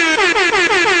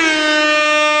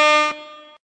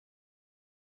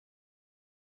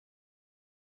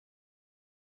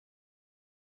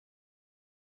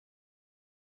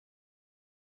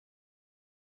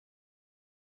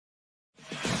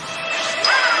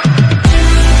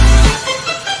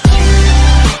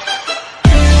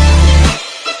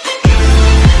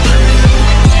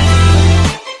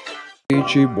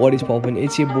 YouTube, what is poppin'?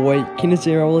 It's your boy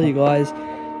Lavalier here, guys,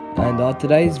 and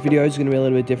today's video is going to be a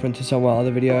little bit different to some of my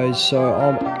other videos.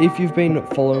 So if you've been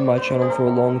following my channel for a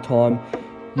long time,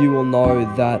 you will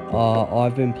know that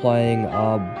I've been playing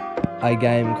a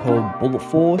game called Bullet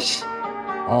Force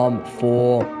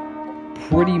for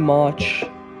pretty much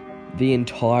the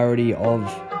entirety of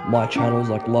my channel's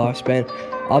like lifespan.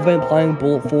 I've been playing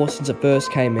Bullet Force since it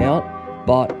first came out,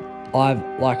 but I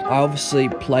obviously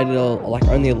played it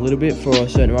only a little bit for a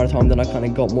certain amount of time. Then I kind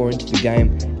of got more into the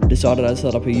game, decided I'd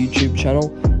set up a YouTube channel.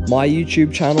 My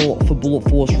YouTube channel for Bullet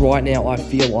Force right now, I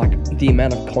feel like the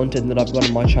amount of content that I've got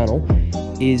on my channel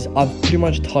is I've pretty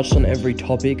much touched on every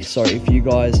topic. So if you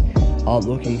guys are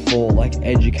looking for like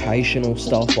educational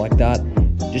stuff like that,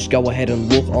 just go ahead and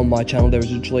look on my channel.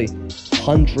 There's literally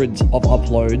hundreds of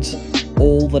uploads,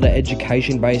 all that are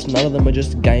education based. None of them are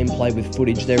just gameplay with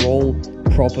footage. They're all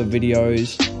proper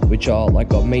videos, which are like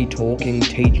got me talking,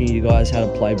 teaching you guys how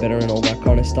to play better and all that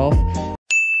kind of stuff.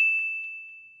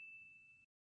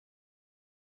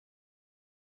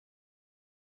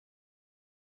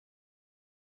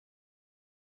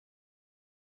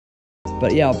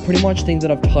 But yeah, I pretty much think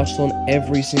that I've touched on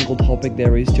every single topic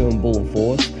there is to in Bullet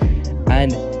Force.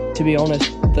 And to be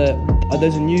honest,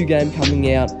 there's a new game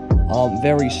coming out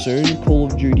very soon, Call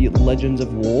of Duty Legends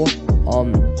of War,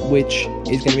 which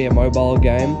is going to be a mobile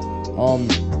game.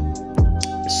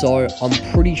 So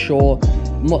I'm pretty sure,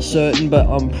 I'm not certain, but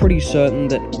I'm pretty certain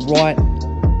that right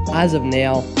as of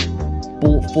now,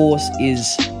 Bullet Force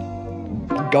is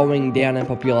going down in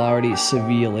popularity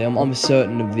severely. I'm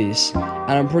certain of this,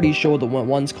 and I'm pretty sure that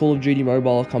once Call of Duty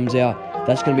Mobile comes out,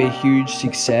 that's going to be a huge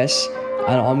success,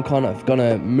 and I'm kind of going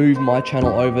to move my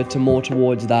channel over to more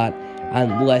towards that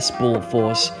and less Bullet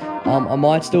Force. I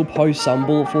might still post some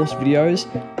Bullet Force videos,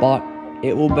 but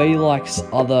it will be like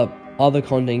other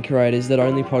content creators that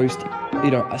only post,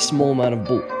 a small amount of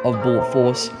Bullet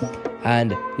Force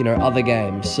and, other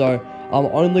games. So I'm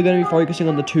only going to be focusing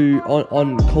on the two,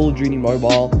 on Call of Duty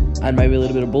Mobile and maybe a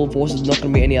little bit of Bullet Force. There's not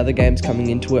going to be any other games coming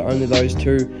into it, only those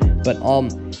two. But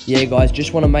yeah guys,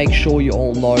 just want to make sure you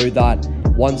all know that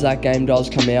once that game does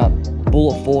come out,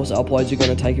 Bullet Force uploads are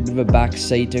going to take a bit of a back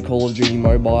seat to Call of Duty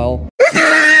Mobile.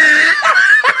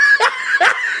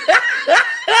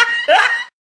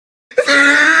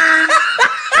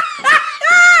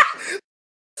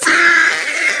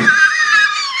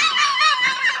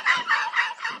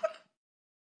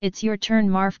 It's your turn,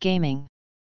 Marf Gaming.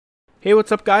 Hey,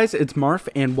 what's up guys, it's Marf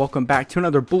and welcome back to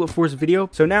another Bullet Force video.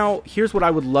 So now, here's what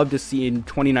I would love to see in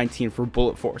 2019 for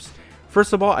Bullet Force.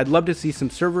 First of all, I'd love to see some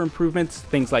server improvements,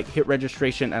 things like hit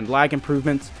registration and lag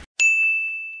improvements.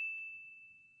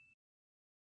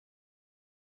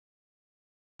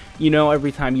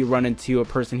 Every time you run into a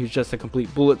person who's just a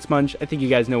complete bullet sponge, I think you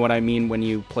guys know what I mean when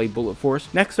you play Bullet Force.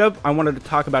 Next up, I wanted to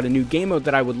talk about a new game mode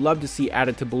that I would love to see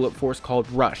added to Bullet Force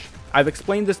called Rush. I've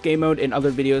explained this game mode in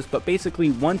other videos, but basically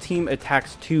one team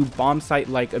attacks two bomb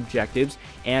site-like objectives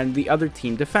and the other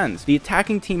team defends. The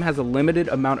attacking team has a limited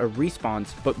amount of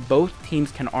respawns, but both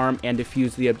teams can arm and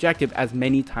defuse the objective as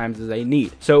many times as they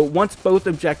need. So once both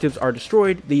objectives are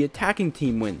destroyed, the attacking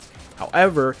team wins.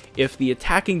 However, if the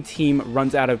attacking team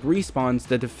runs out of respawns,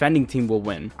 the defending team will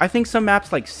win. I think some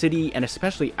maps like City and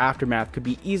especially Aftermath could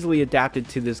be easily adapted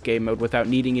to this game mode without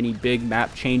needing any big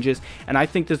map changes, and I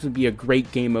think this would be a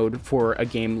great game mode for a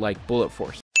game like Bullet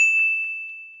Force.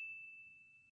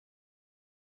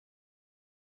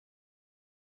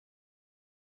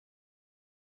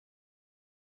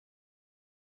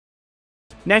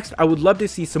 Next, I would love to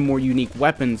see some more unique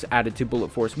weapons added to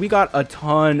Bullet Force. We got a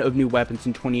ton of new weapons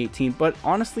in 2018, but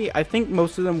honestly, I think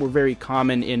most of them were very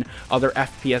common in other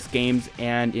FPS games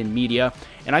and in media,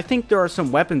 and I think there are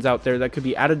some weapons out there that could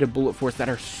be added to Bullet Force that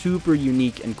are super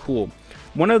unique and cool.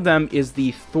 One of them is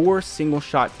the Thor single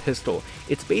shot pistol.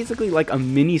 It's basically like a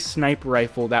mini sniper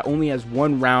rifle that only has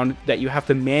one round that you have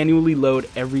to manually load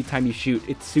every time you shoot.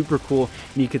 It's super cool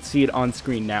and you can see it on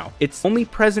screen now. It's only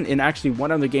present in actually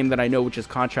one other game that I know, which is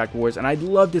Contract Wars, and I'd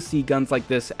love to see guns like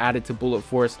this added to Bullet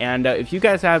Force. And if you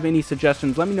guys have any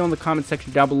suggestions, let me know in the comment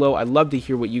section down below. I'd love to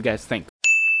hear what you guys think.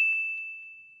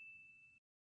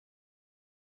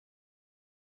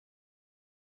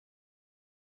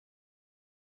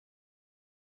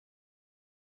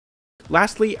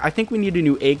 Lastly, I think we need a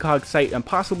new ACOG sight and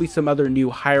possibly some other new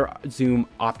higher zoom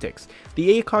optics.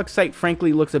 The ACOG sight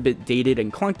frankly looks a bit dated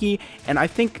and clunky, and I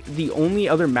think the only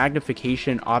other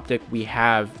magnification optic we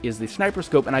have is the sniper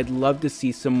scope, and I'd love to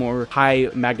see some more high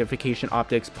magnification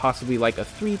optics, possibly like a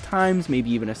 3x,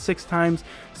 maybe even a 6x.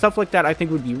 Stuff like that I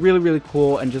think would be really, really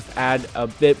cool and just add a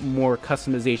bit more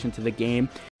customization to the game.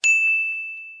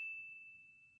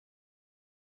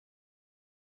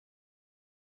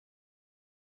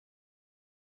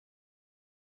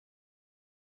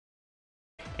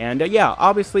 And yeah,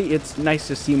 obviously it's nice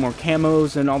to see more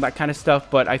camos and all that kind of stuff,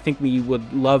 but I think we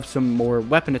would love some more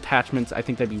weapon attachments. I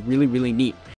think that'd be really, really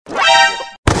neat.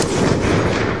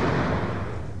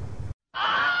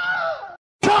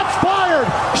 Shots fired!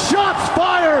 Shots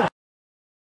fired!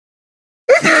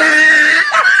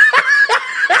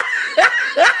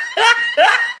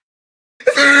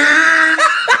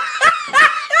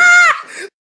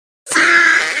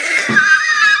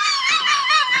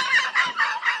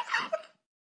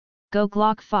 Go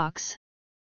Glock Fox.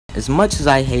 As much as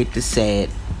I hate to say it,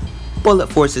 Bullet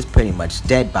Force is pretty much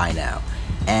dead by now,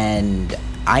 and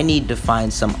I need to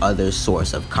find some other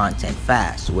source of content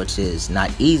fast, which is not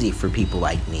easy for people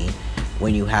like me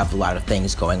when you have a lot of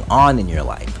things going on in your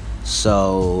life.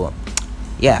 So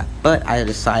yeah, but I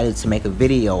decided to make a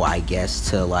video, I guess,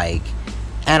 to like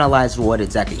analyze what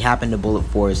exactly happened to Bullet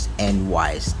Force and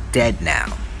why it's dead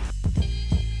now.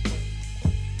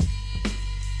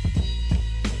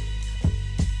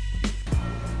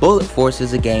 Bullet Force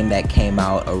is a game that came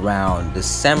out around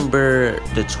December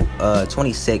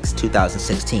 26,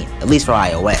 2016, at least for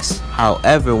iOS.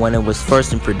 However, when it was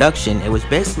first in production, it was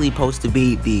basically supposed to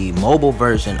be the mobile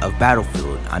version of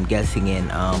Battlefield, I'm guessing in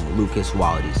Lucas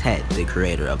Waldy's head, the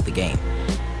creator of the game.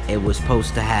 It was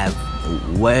supposed to have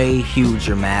way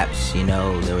huger maps, you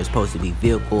know, there was supposed to be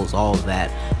vehicles, all of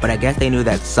that, but I guess they knew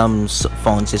that some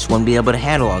phones just wouldn't be able to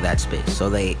handle all that space, so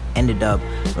they ended up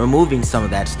removing some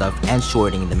of that stuff and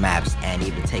shortening the maps and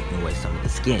even taking away some of the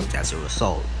skins as a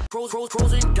result.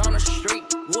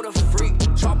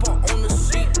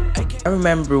 I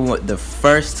remember the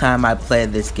first time I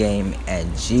played this game,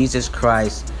 and Jesus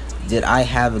Christ, did I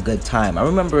have a good time. I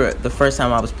remember the first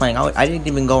time I was playing, I didn't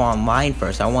even go online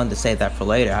first. I wanted to save that for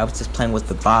later. I was just playing with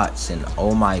the bots, and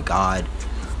oh my god,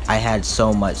 I had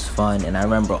so much fun. And I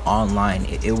remember online,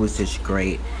 it was just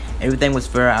great. Everything was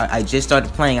fair. I just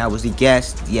started playing. I was a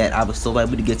guest, yet I was still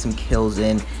able to get some kills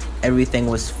in. Everything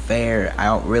was fair. I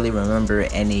don't really remember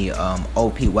any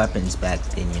OP weapons back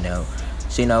then, you know.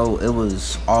 So, you know, it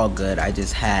was all good. I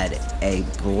just had a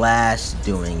blast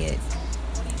doing it.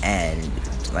 And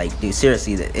like, dude,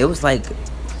 seriously, it was like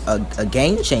a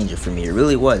game changer for me. It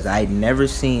really was. I had never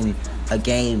seen a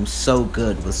game so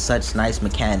good with such nice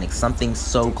mechanics, something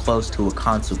so close to a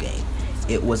console game.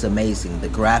 It was amazing. The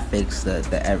graphics,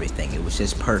 the everything, it was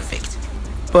just perfect.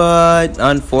 But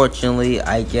unfortunately,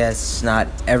 I guess not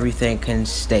everything can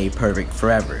stay perfect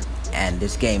forever, and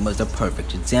this game was a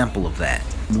perfect example of that.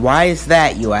 Why is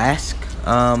that, you ask?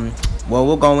 Well,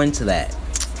 we'll go into that.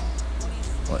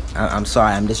 I'm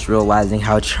sorry, I'm just realizing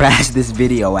how trash this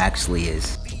video actually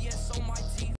is.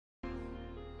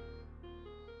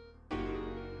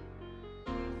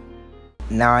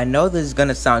 Now, I know this is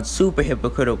gonna sound super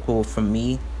hypocritical from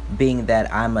me, being that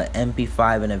I'm an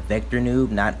MP5 and a Vector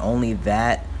noob. Not only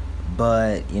that,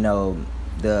 but you know,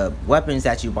 the weapons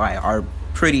that you buy are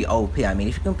pretty OP. I mean,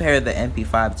 if you compare the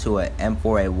MP5 to a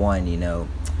M4A1, you know,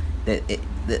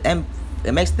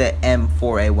 it makes the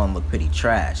M4A1 look pretty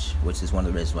trash, which is one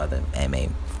of the reasons why the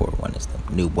MA41 is the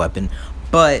noob weapon.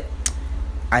 But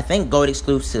I think gold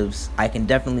exclusives, I can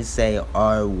definitely say,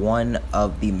 are one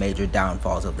of the major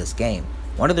downfalls of this game.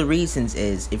 One of the reasons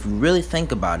is, if you really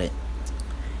think about it,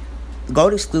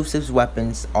 gold exclusives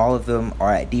weapons, all of them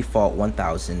are at default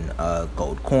 1,000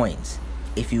 gold coins.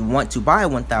 If you want to buy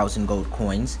 1,000 gold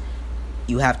coins,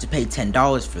 you have to pay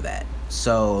 $10 for that.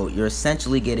 So you're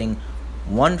essentially getting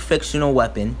one fictional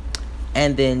weapon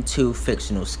and then 2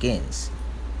 fictional skins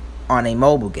on a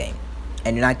mobile game,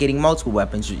 and you're not getting multiple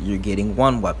weapons, you're getting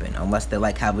one weapon, unless they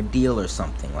like have a deal or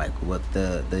something, like with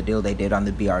the deal they did on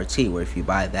the BRT, where if you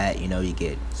buy that, you know, you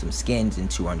get some skins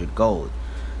and 200 gold.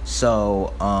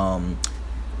 So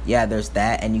yeah, there's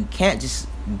that. And you can't just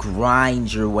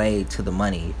grind your way to the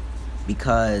money,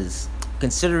 because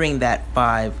considering that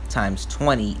 5 times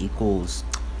 20 equals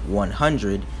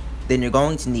 100, then you're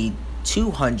going to need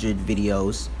 200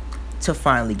 videos to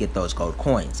finally get those gold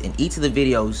coins, and each of the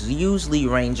videos usually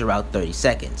range around 30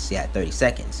 seconds. Yeah, 30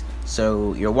 seconds.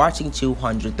 So you're watching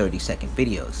 230-second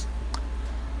videos.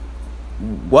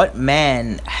 What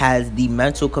man has the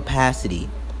mental capacity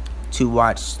to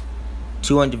watch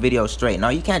 200 videos straight. Now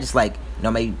you can't just like, you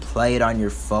know, maybe play it on your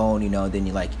phone, you know, then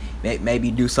you like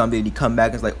maybe do something and you come back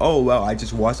and it's like, oh well, I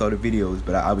just watched all the videos,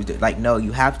 but I was like, no,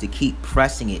 you have to keep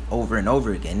pressing it over and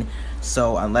over again.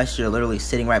 So unless you're literally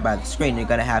sitting right by the screen, you're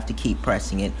gonna have to keep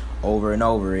pressing it over and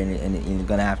over, and you're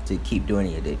gonna have to keep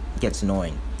doing it. It gets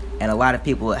annoying. And a lot of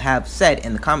people have said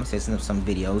in the comment section of some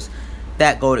videos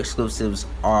that gold exclusives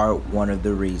are one of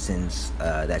the reasons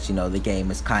that, you know, the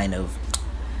game is kind of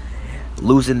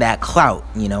losing that clout,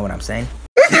 you know what I'm saying?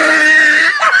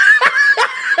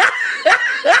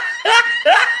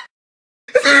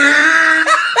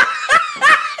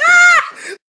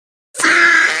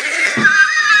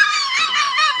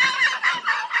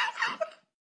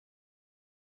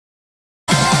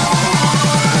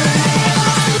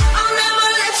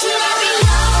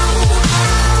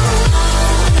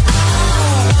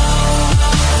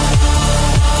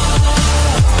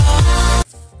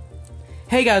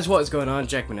 Hey guys, what is going on?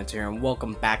 Jackman here, and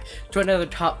welcome back to another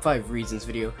top 5 reasons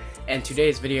video. And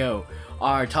today's video,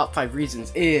 our top 5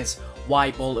 reasons is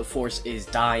why Bullet Force is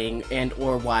dying and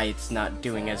or why it's not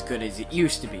doing as good as it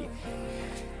used to be.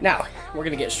 Now, we're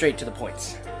gonna get straight to the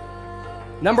points.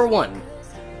 Number 1,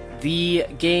 the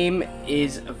game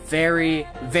is very,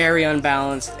 very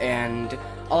unbalanced and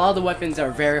a lot of the weapons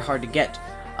are very hard to get.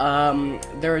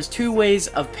 There is 2 ways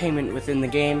of payment within the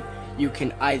game. You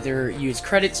can either use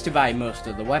credits to buy most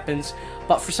of the weapons,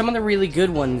 but for some of the really good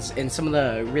ones and some of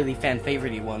the really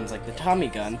fan-favorite-y ones, like the Tommy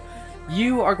gun,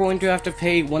 you are going to have to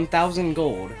pay 1,000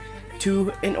 gold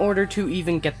in order to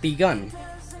even get the gun.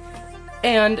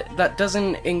 And that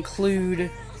doesn't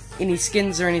include any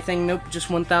skins or anything, nope, just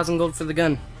 1,000 gold for the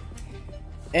gun.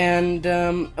 And,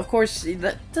 of course,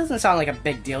 that doesn't sound like a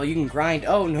big deal, you can grind.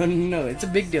 Oh, no, it's a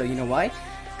big deal, you know why?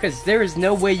 Because there is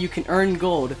no way you can earn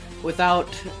gold without,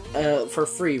 for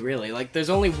free, really. Like,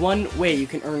 there's only one way you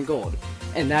can earn gold,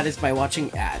 and that is by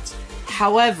watching ads.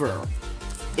 However,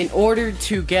 in order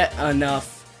to get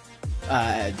enough,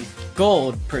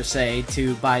 gold, per se,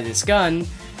 to buy this gun,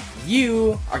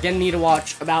 you are gonna need to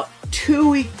watch about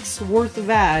 2 weeks worth of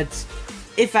ads,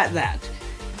 if at that.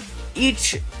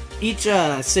 Each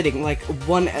sitting, like,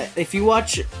 if you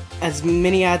watch as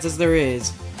many ads as there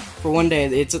is, for one day,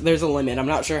 there's a limit. I'm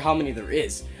not sure how many there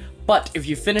is. But if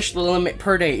you finish the limit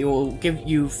per day, it will give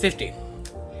you 50.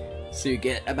 So you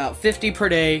get about 50 per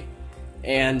day.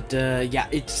 And, yeah,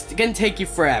 it's gonna take you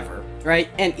forever, right?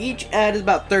 And each ad is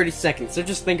about 30 seconds. So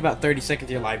just think about 30 seconds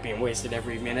of your life being wasted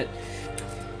every minute.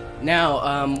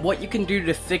 Now, what you can do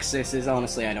to fix this is,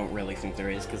 honestly, I don't really think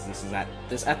there is,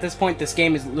 because at this point, this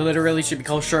game is literally should be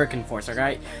called Shuriken Force,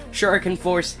 alright? Shuriken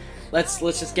Force. Let's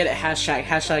just get it hashtag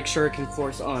Shuriken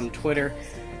Force on Twitter.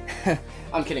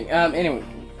 I'm kidding. Anyway,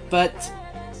 but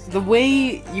the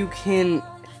way you can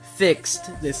fix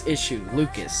this issue,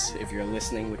 Lucas, if you're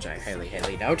listening, which I highly,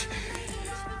 highly doubt,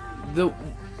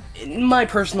 in my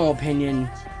personal opinion,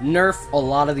 nerf a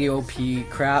lot of the OP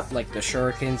crap, like the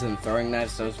shurikens and throwing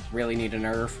knives. Those really need a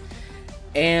nerf.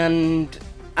 And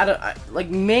I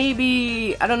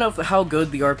don't know how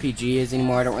good the RPG is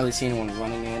anymore. I don't really see anyone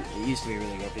running it. It used to be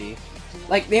really OP.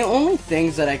 Like, the only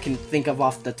things that I can think of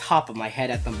off the top of my head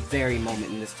at the very moment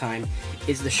in this time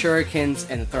is the shurikens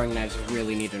and the throwing knives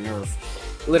really need a nerf.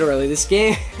 Literally, this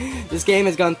game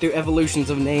has gone through evolutions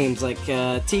of names, like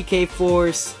TK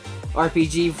Force,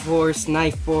 RPG Force,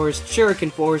 Knife Force,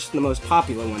 Shuriken Force. The most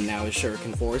popular one now is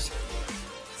Shuriken Force.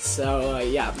 So,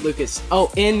 yeah, Lucas.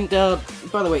 Oh, and,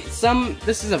 by the way,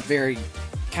 this is a very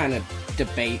kind of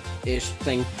debate-ish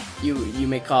thing, you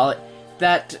may call it,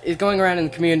 that is going around in the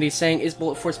community saying, is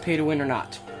Bullet Force pay to win or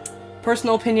not?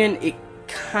 Personal opinion, it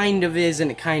kind of is and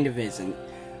it kind of isn't.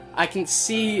 I can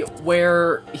see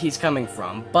where he's coming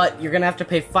from, but you're gonna have to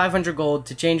pay 500 gold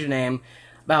to change your name,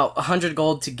 about 100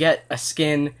 gold to get a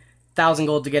skin, 1,000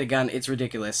 gold to get a gun. It's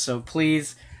ridiculous. So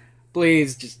please,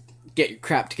 just get your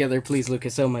crap together, please,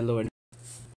 Lucas. Oh my lord.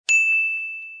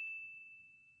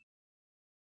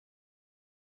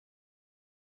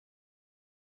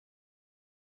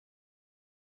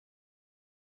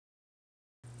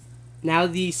 Now,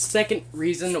 the second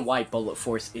reason why Bullet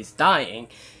Force is dying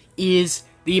is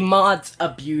the mods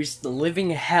abuse the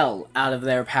living hell out of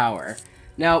their power.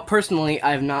 Now, personally, I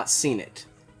have not seen it,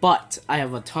 but I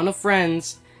have a ton of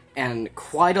friends and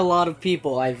quite a lot of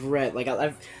people I've read. Like,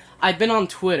 I've been on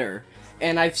Twitter,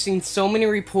 and I've seen so many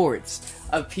reports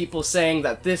of people saying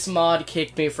that this mod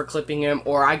kicked me for clipping him,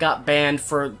 or I got banned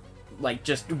for, like,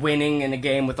 just winning in a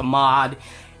game with a mod.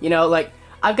 You know, like,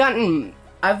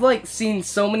 I've like seen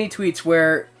so many tweets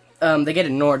where they get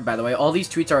ignored, by the way. All these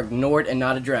tweets are ignored and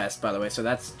not addressed, by the way, so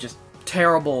that's just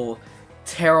terrible,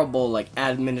 like,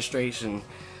 administration.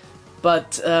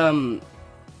 But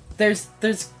there's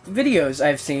videos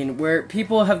I've seen where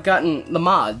people have gotten, the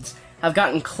mods, have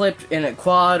gotten clipped in a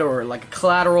quad or like a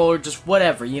collateral or just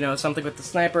whatever, you know, something with the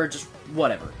sniper, just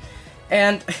whatever.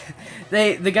 And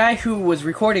the guy who was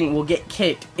recording will get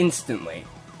kicked instantly.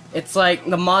 It's like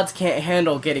the mods can't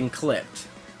handle getting clipped.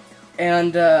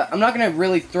 And I'm not going to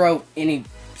really throw any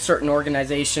certain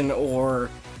organization or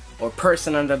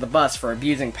person under the bus for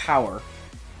abusing power.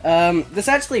 This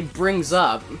actually brings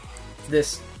up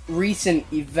this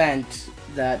recent event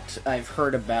that I've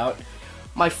heard about.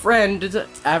 My friend,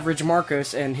 Average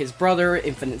Marcos, and his brother,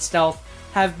 Infinite Stealth,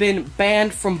 have been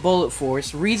banned from Bullet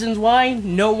Force. Reasons why?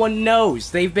 No one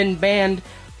knows. They've been banned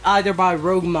either by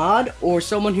Rogue Mod or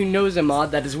someone who knows a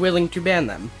mod that is willing to ban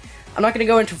them. I'm not going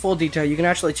to go into full detail. You can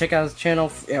actually check out his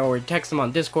channel or text him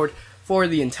on Discord for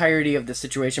the entirety of the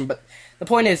situation. But the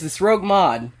point is, this Rogue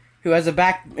Mod, who has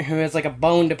like a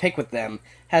bone to pick with them,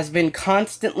 has been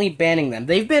constantly banning them.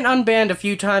 They've been unbanned a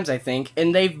few times, I think,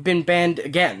 and they've been banned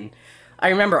again. I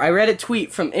remember I read a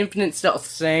tweet from Infinite Stealth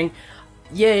saying,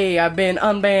 "Yay, I've been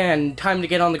unbanned, time to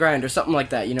get on the grind," or something like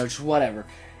that, you know, just whatever.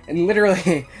 And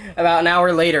literally, about an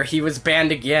hour later, he was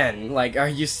banned again. Like, are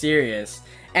you serious?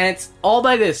 And it's all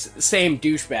by this same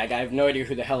douchebag. I have no idea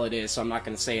who the hell it is, so I'm not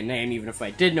going to say a name. Even if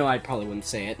I did know, I probably wouldn't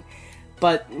say it.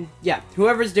 But, yeah,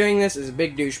 whoever's doing this is a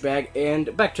big douchebag.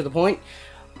 And back to the point,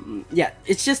 yeah,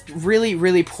 it's just really,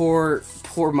 really poor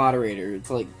moderator. It's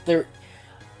like,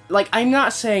 like, I'm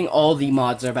not saying all the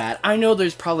mods are bad. I know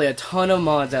there's probably a ton of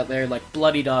mods out there, like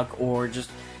Bloody Duck, or just,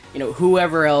 you know,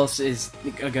 whoever else is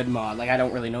a good mod. Like, I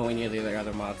don't really know any of the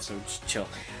other mods, so just chill.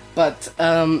 But,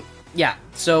 yeah,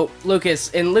 so Lucas,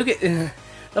 the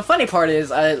funny part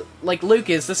is, like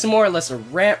Lucas, this is more or less a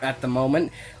rant at the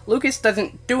moment. Lucas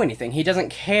doesn't do anything. He doesn't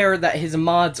care that his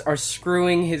mods are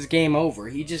screwing his game over.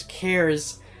 He just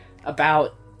cares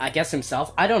about, I guess,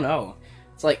 himself. I don't know.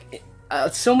 It's like,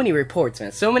 so many reports,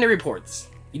 man. So many reports.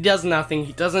 He does nothing.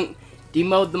 He doesn't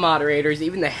demote the moderators.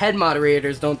 Even the head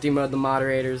moderators don't demote the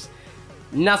moderators.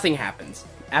 Nothing happens.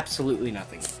 Absolutely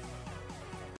nothing.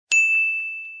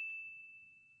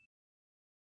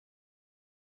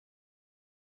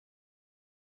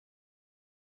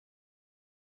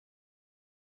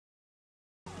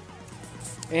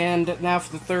 And now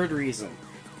for the third reason.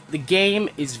 The game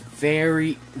is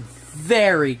very,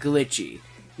 very glitchy.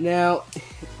 Now,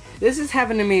 this is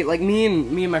happened to me, like me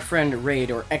and my friend Raid,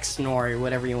 or Xnor, or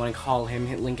whatever you want to call him.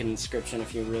 Hit link in the description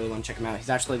if you really want to check him out. He's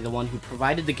actually the one who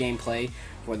provided the gameplay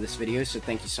for this video, so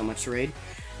thank you so much, Raid.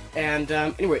 And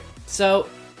anyway, so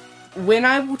when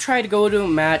I will try to go to a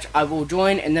match, I will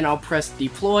join and then I'll press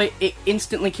deploy. It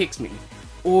instantly kicks me.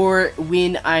 Or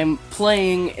when I'm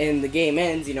playing and the game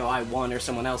ends, you know, I won or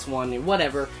someone else won,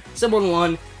 whatever, someone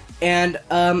won, and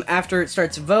after it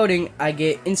starts voting, I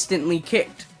get instantly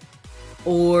kicked.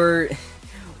 Or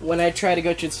when I try to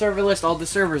go to the server list, all the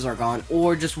servers are gone.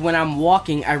 Or just when I'm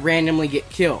walking, I randomly get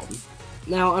killed.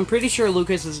 Now, I'm pretty sure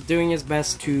Lucas is doing his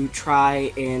best to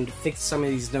try and fix some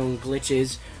of these known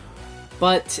glitches,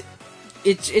 but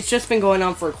it's just been going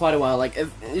on for quite a while. Like,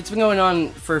 it's been going on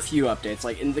for a few updates.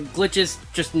 Like, and the glitches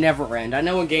just never end. I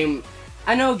know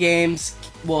games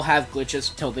will have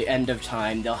glitches till the end of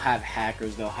time. They'll have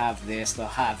hackers. They'll have this. They'll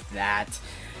have that.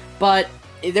 But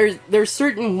there's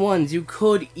certain ones you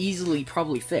could easily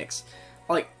probably fix.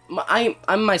 Like, I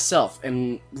myself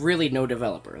am really no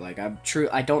developer. Like,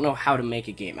 I don't know how to make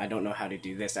a game. I don't know how to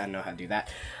do this. I don't know how to do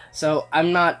that. So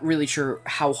I'm not really sure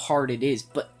how hard it is,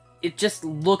 but it just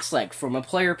looks like, from a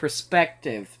player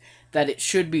perspective, that it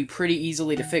should be pretty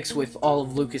easily to fix with all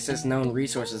of Lucas's known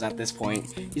resources at this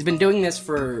point. He's been doing this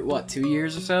for, what, 2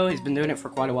 years or so? He's been doing it for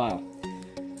quite a while.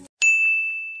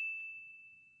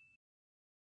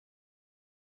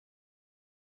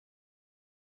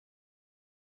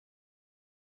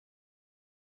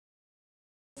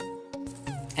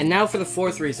 And now for the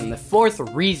fourth reason. The fourth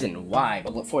reason why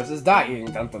Bullet Force is dying,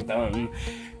 dun dun dun,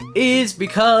 is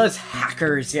because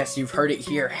hackers. Yes, you've heard it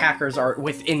here. Hackers are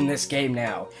within this game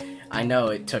now. I know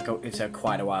it took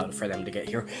quite a while for them to get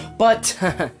here, but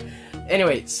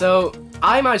anyway. So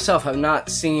I myself have not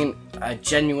seen a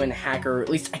genuine hacker. At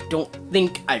least I don't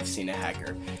think I've seen a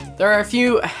hacker. There are a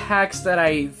few hacks that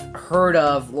I've heard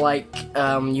of, like you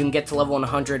can get to level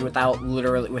 100 without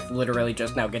literally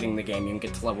just now getting the game. You can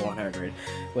get to level 100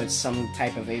 with some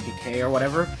type of ABK or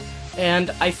whatever.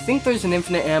 And I think there's an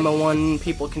infinite ammo one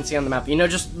people can see on the map. You know,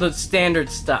 just the standard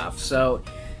stuff. So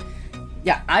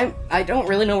yeah, I don't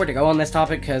really know where to go on this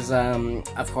topic because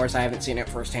of course I haven't seen it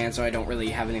firsthand, so I don't really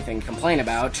have anything to complain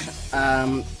about.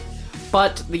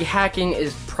 But the hacking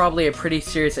is probably a pretty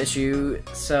serious issue.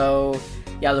 So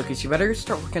yeah, Lucas, you better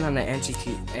start working on the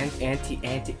anti.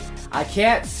 I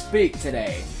can't speak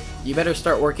today. you better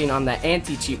start working on that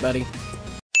anti-cheat, buddy.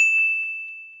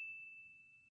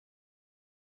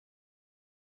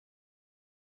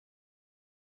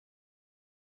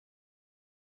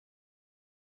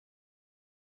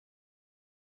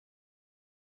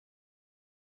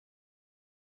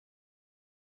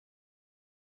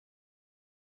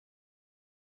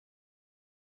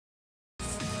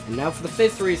 And now for the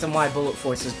fifth reason why Bullet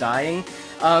Force is dying,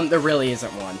 there really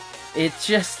isn't one. It's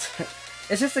just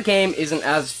the game isn't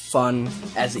as fun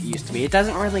as it used to be. It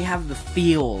doesn't really have the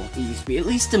feel it used to be. At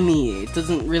least to me, it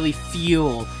doesn't really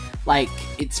feel like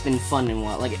it's been fun and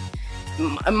what. Like,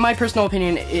 my personal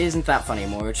opinion, it isn't that fun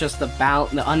anymore. It's just the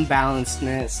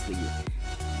unbalancedness, the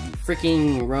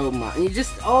freaking road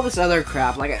just all this other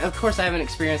crap. Like, of course, I haven't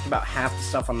experienced about half the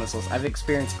stuff on this list. I've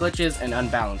experienced glitches and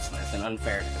unbalancedness and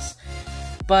unfairness.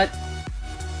 But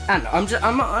I don't know.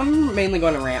 I'm mainly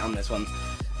going to rant on this one.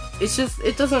 It's just,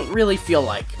 it doesn't really feel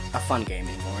like a fun game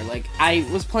anymore. Like, I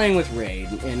was playing with Raid,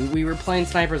 and we were playing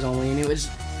snipers only, and it was,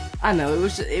 I don't know,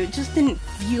 it just didn't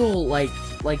feel like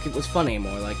it was fun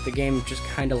anymore. Like, the game just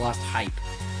kind of lost hype.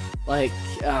 Like,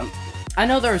 I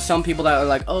know there are some people that are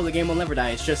like, oh, the game will never die,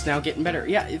 it's just now getting better.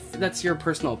 Yeah, if that's your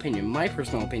personal opinion. My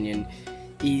personal opinion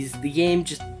is the game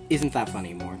just isn't that fun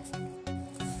anymore.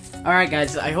 Alright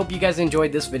guys, I hope you guys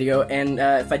enjoyed this video, and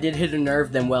if I did hit a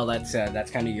nerve, then well, that's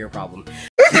kind of your problem.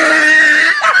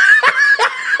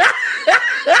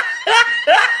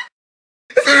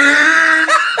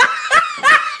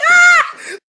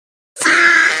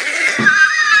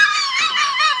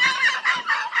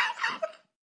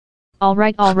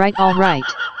 Alright.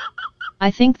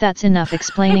 I think that's enough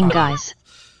explaining, guys.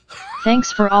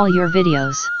 Thanks for all your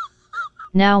videos.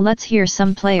 Now let's hear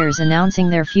some players announcing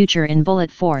their future in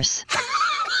Bullet Force.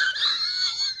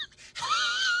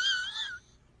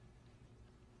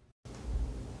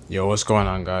 Yo, what's going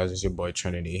on, guys? It's your boy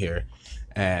Trinity here.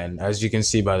 And as you can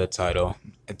see by the title,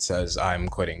 it says I'm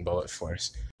quitting Bullet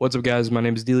Force. What's up, guys? My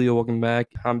name is Delio. Welcome back.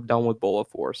 I'm done with Bullet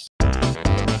Force.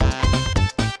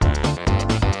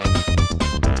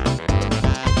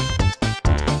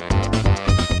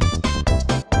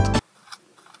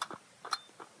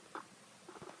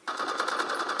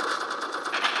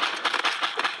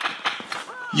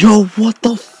 Yo, what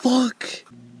the fuck?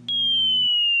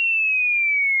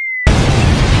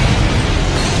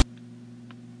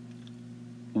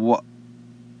 What?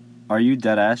 Are you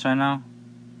dead ass right now?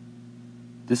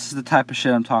 This is the type of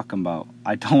shit I'm talking about.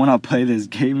 I don't want to play this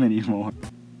game anymore.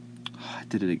 I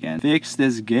did it again. Fix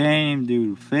this game,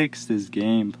 dude. Fix this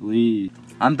game, please.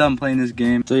 I'm done playing this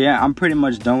game. So yeah, I'm pretty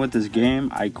much done with this game.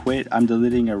 I quit. I'm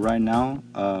deleting it right now.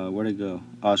 Where'd it go?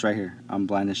 Oh, it's right here. I'm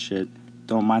blind as shit.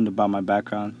 Don't mind about my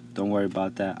background. Don't worry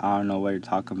about that. I don't know what you're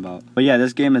talking about. But yeah,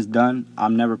 this game is done.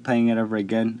 I'm never playing it ever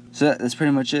again. So that's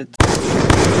pretty much it.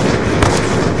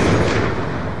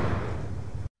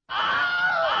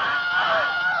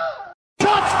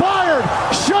 Shots fired!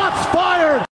 Shots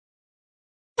fired!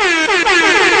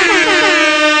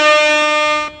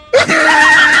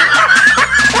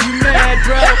 You mad,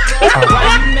 bro? Why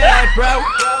you mad, bro?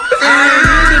 I ain't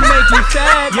mean to make you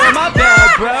sad. You're my bad,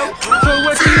 bro. So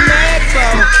what you mad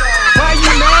for? Why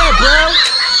you mad, bro?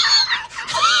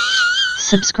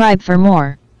 Subscribe for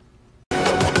more.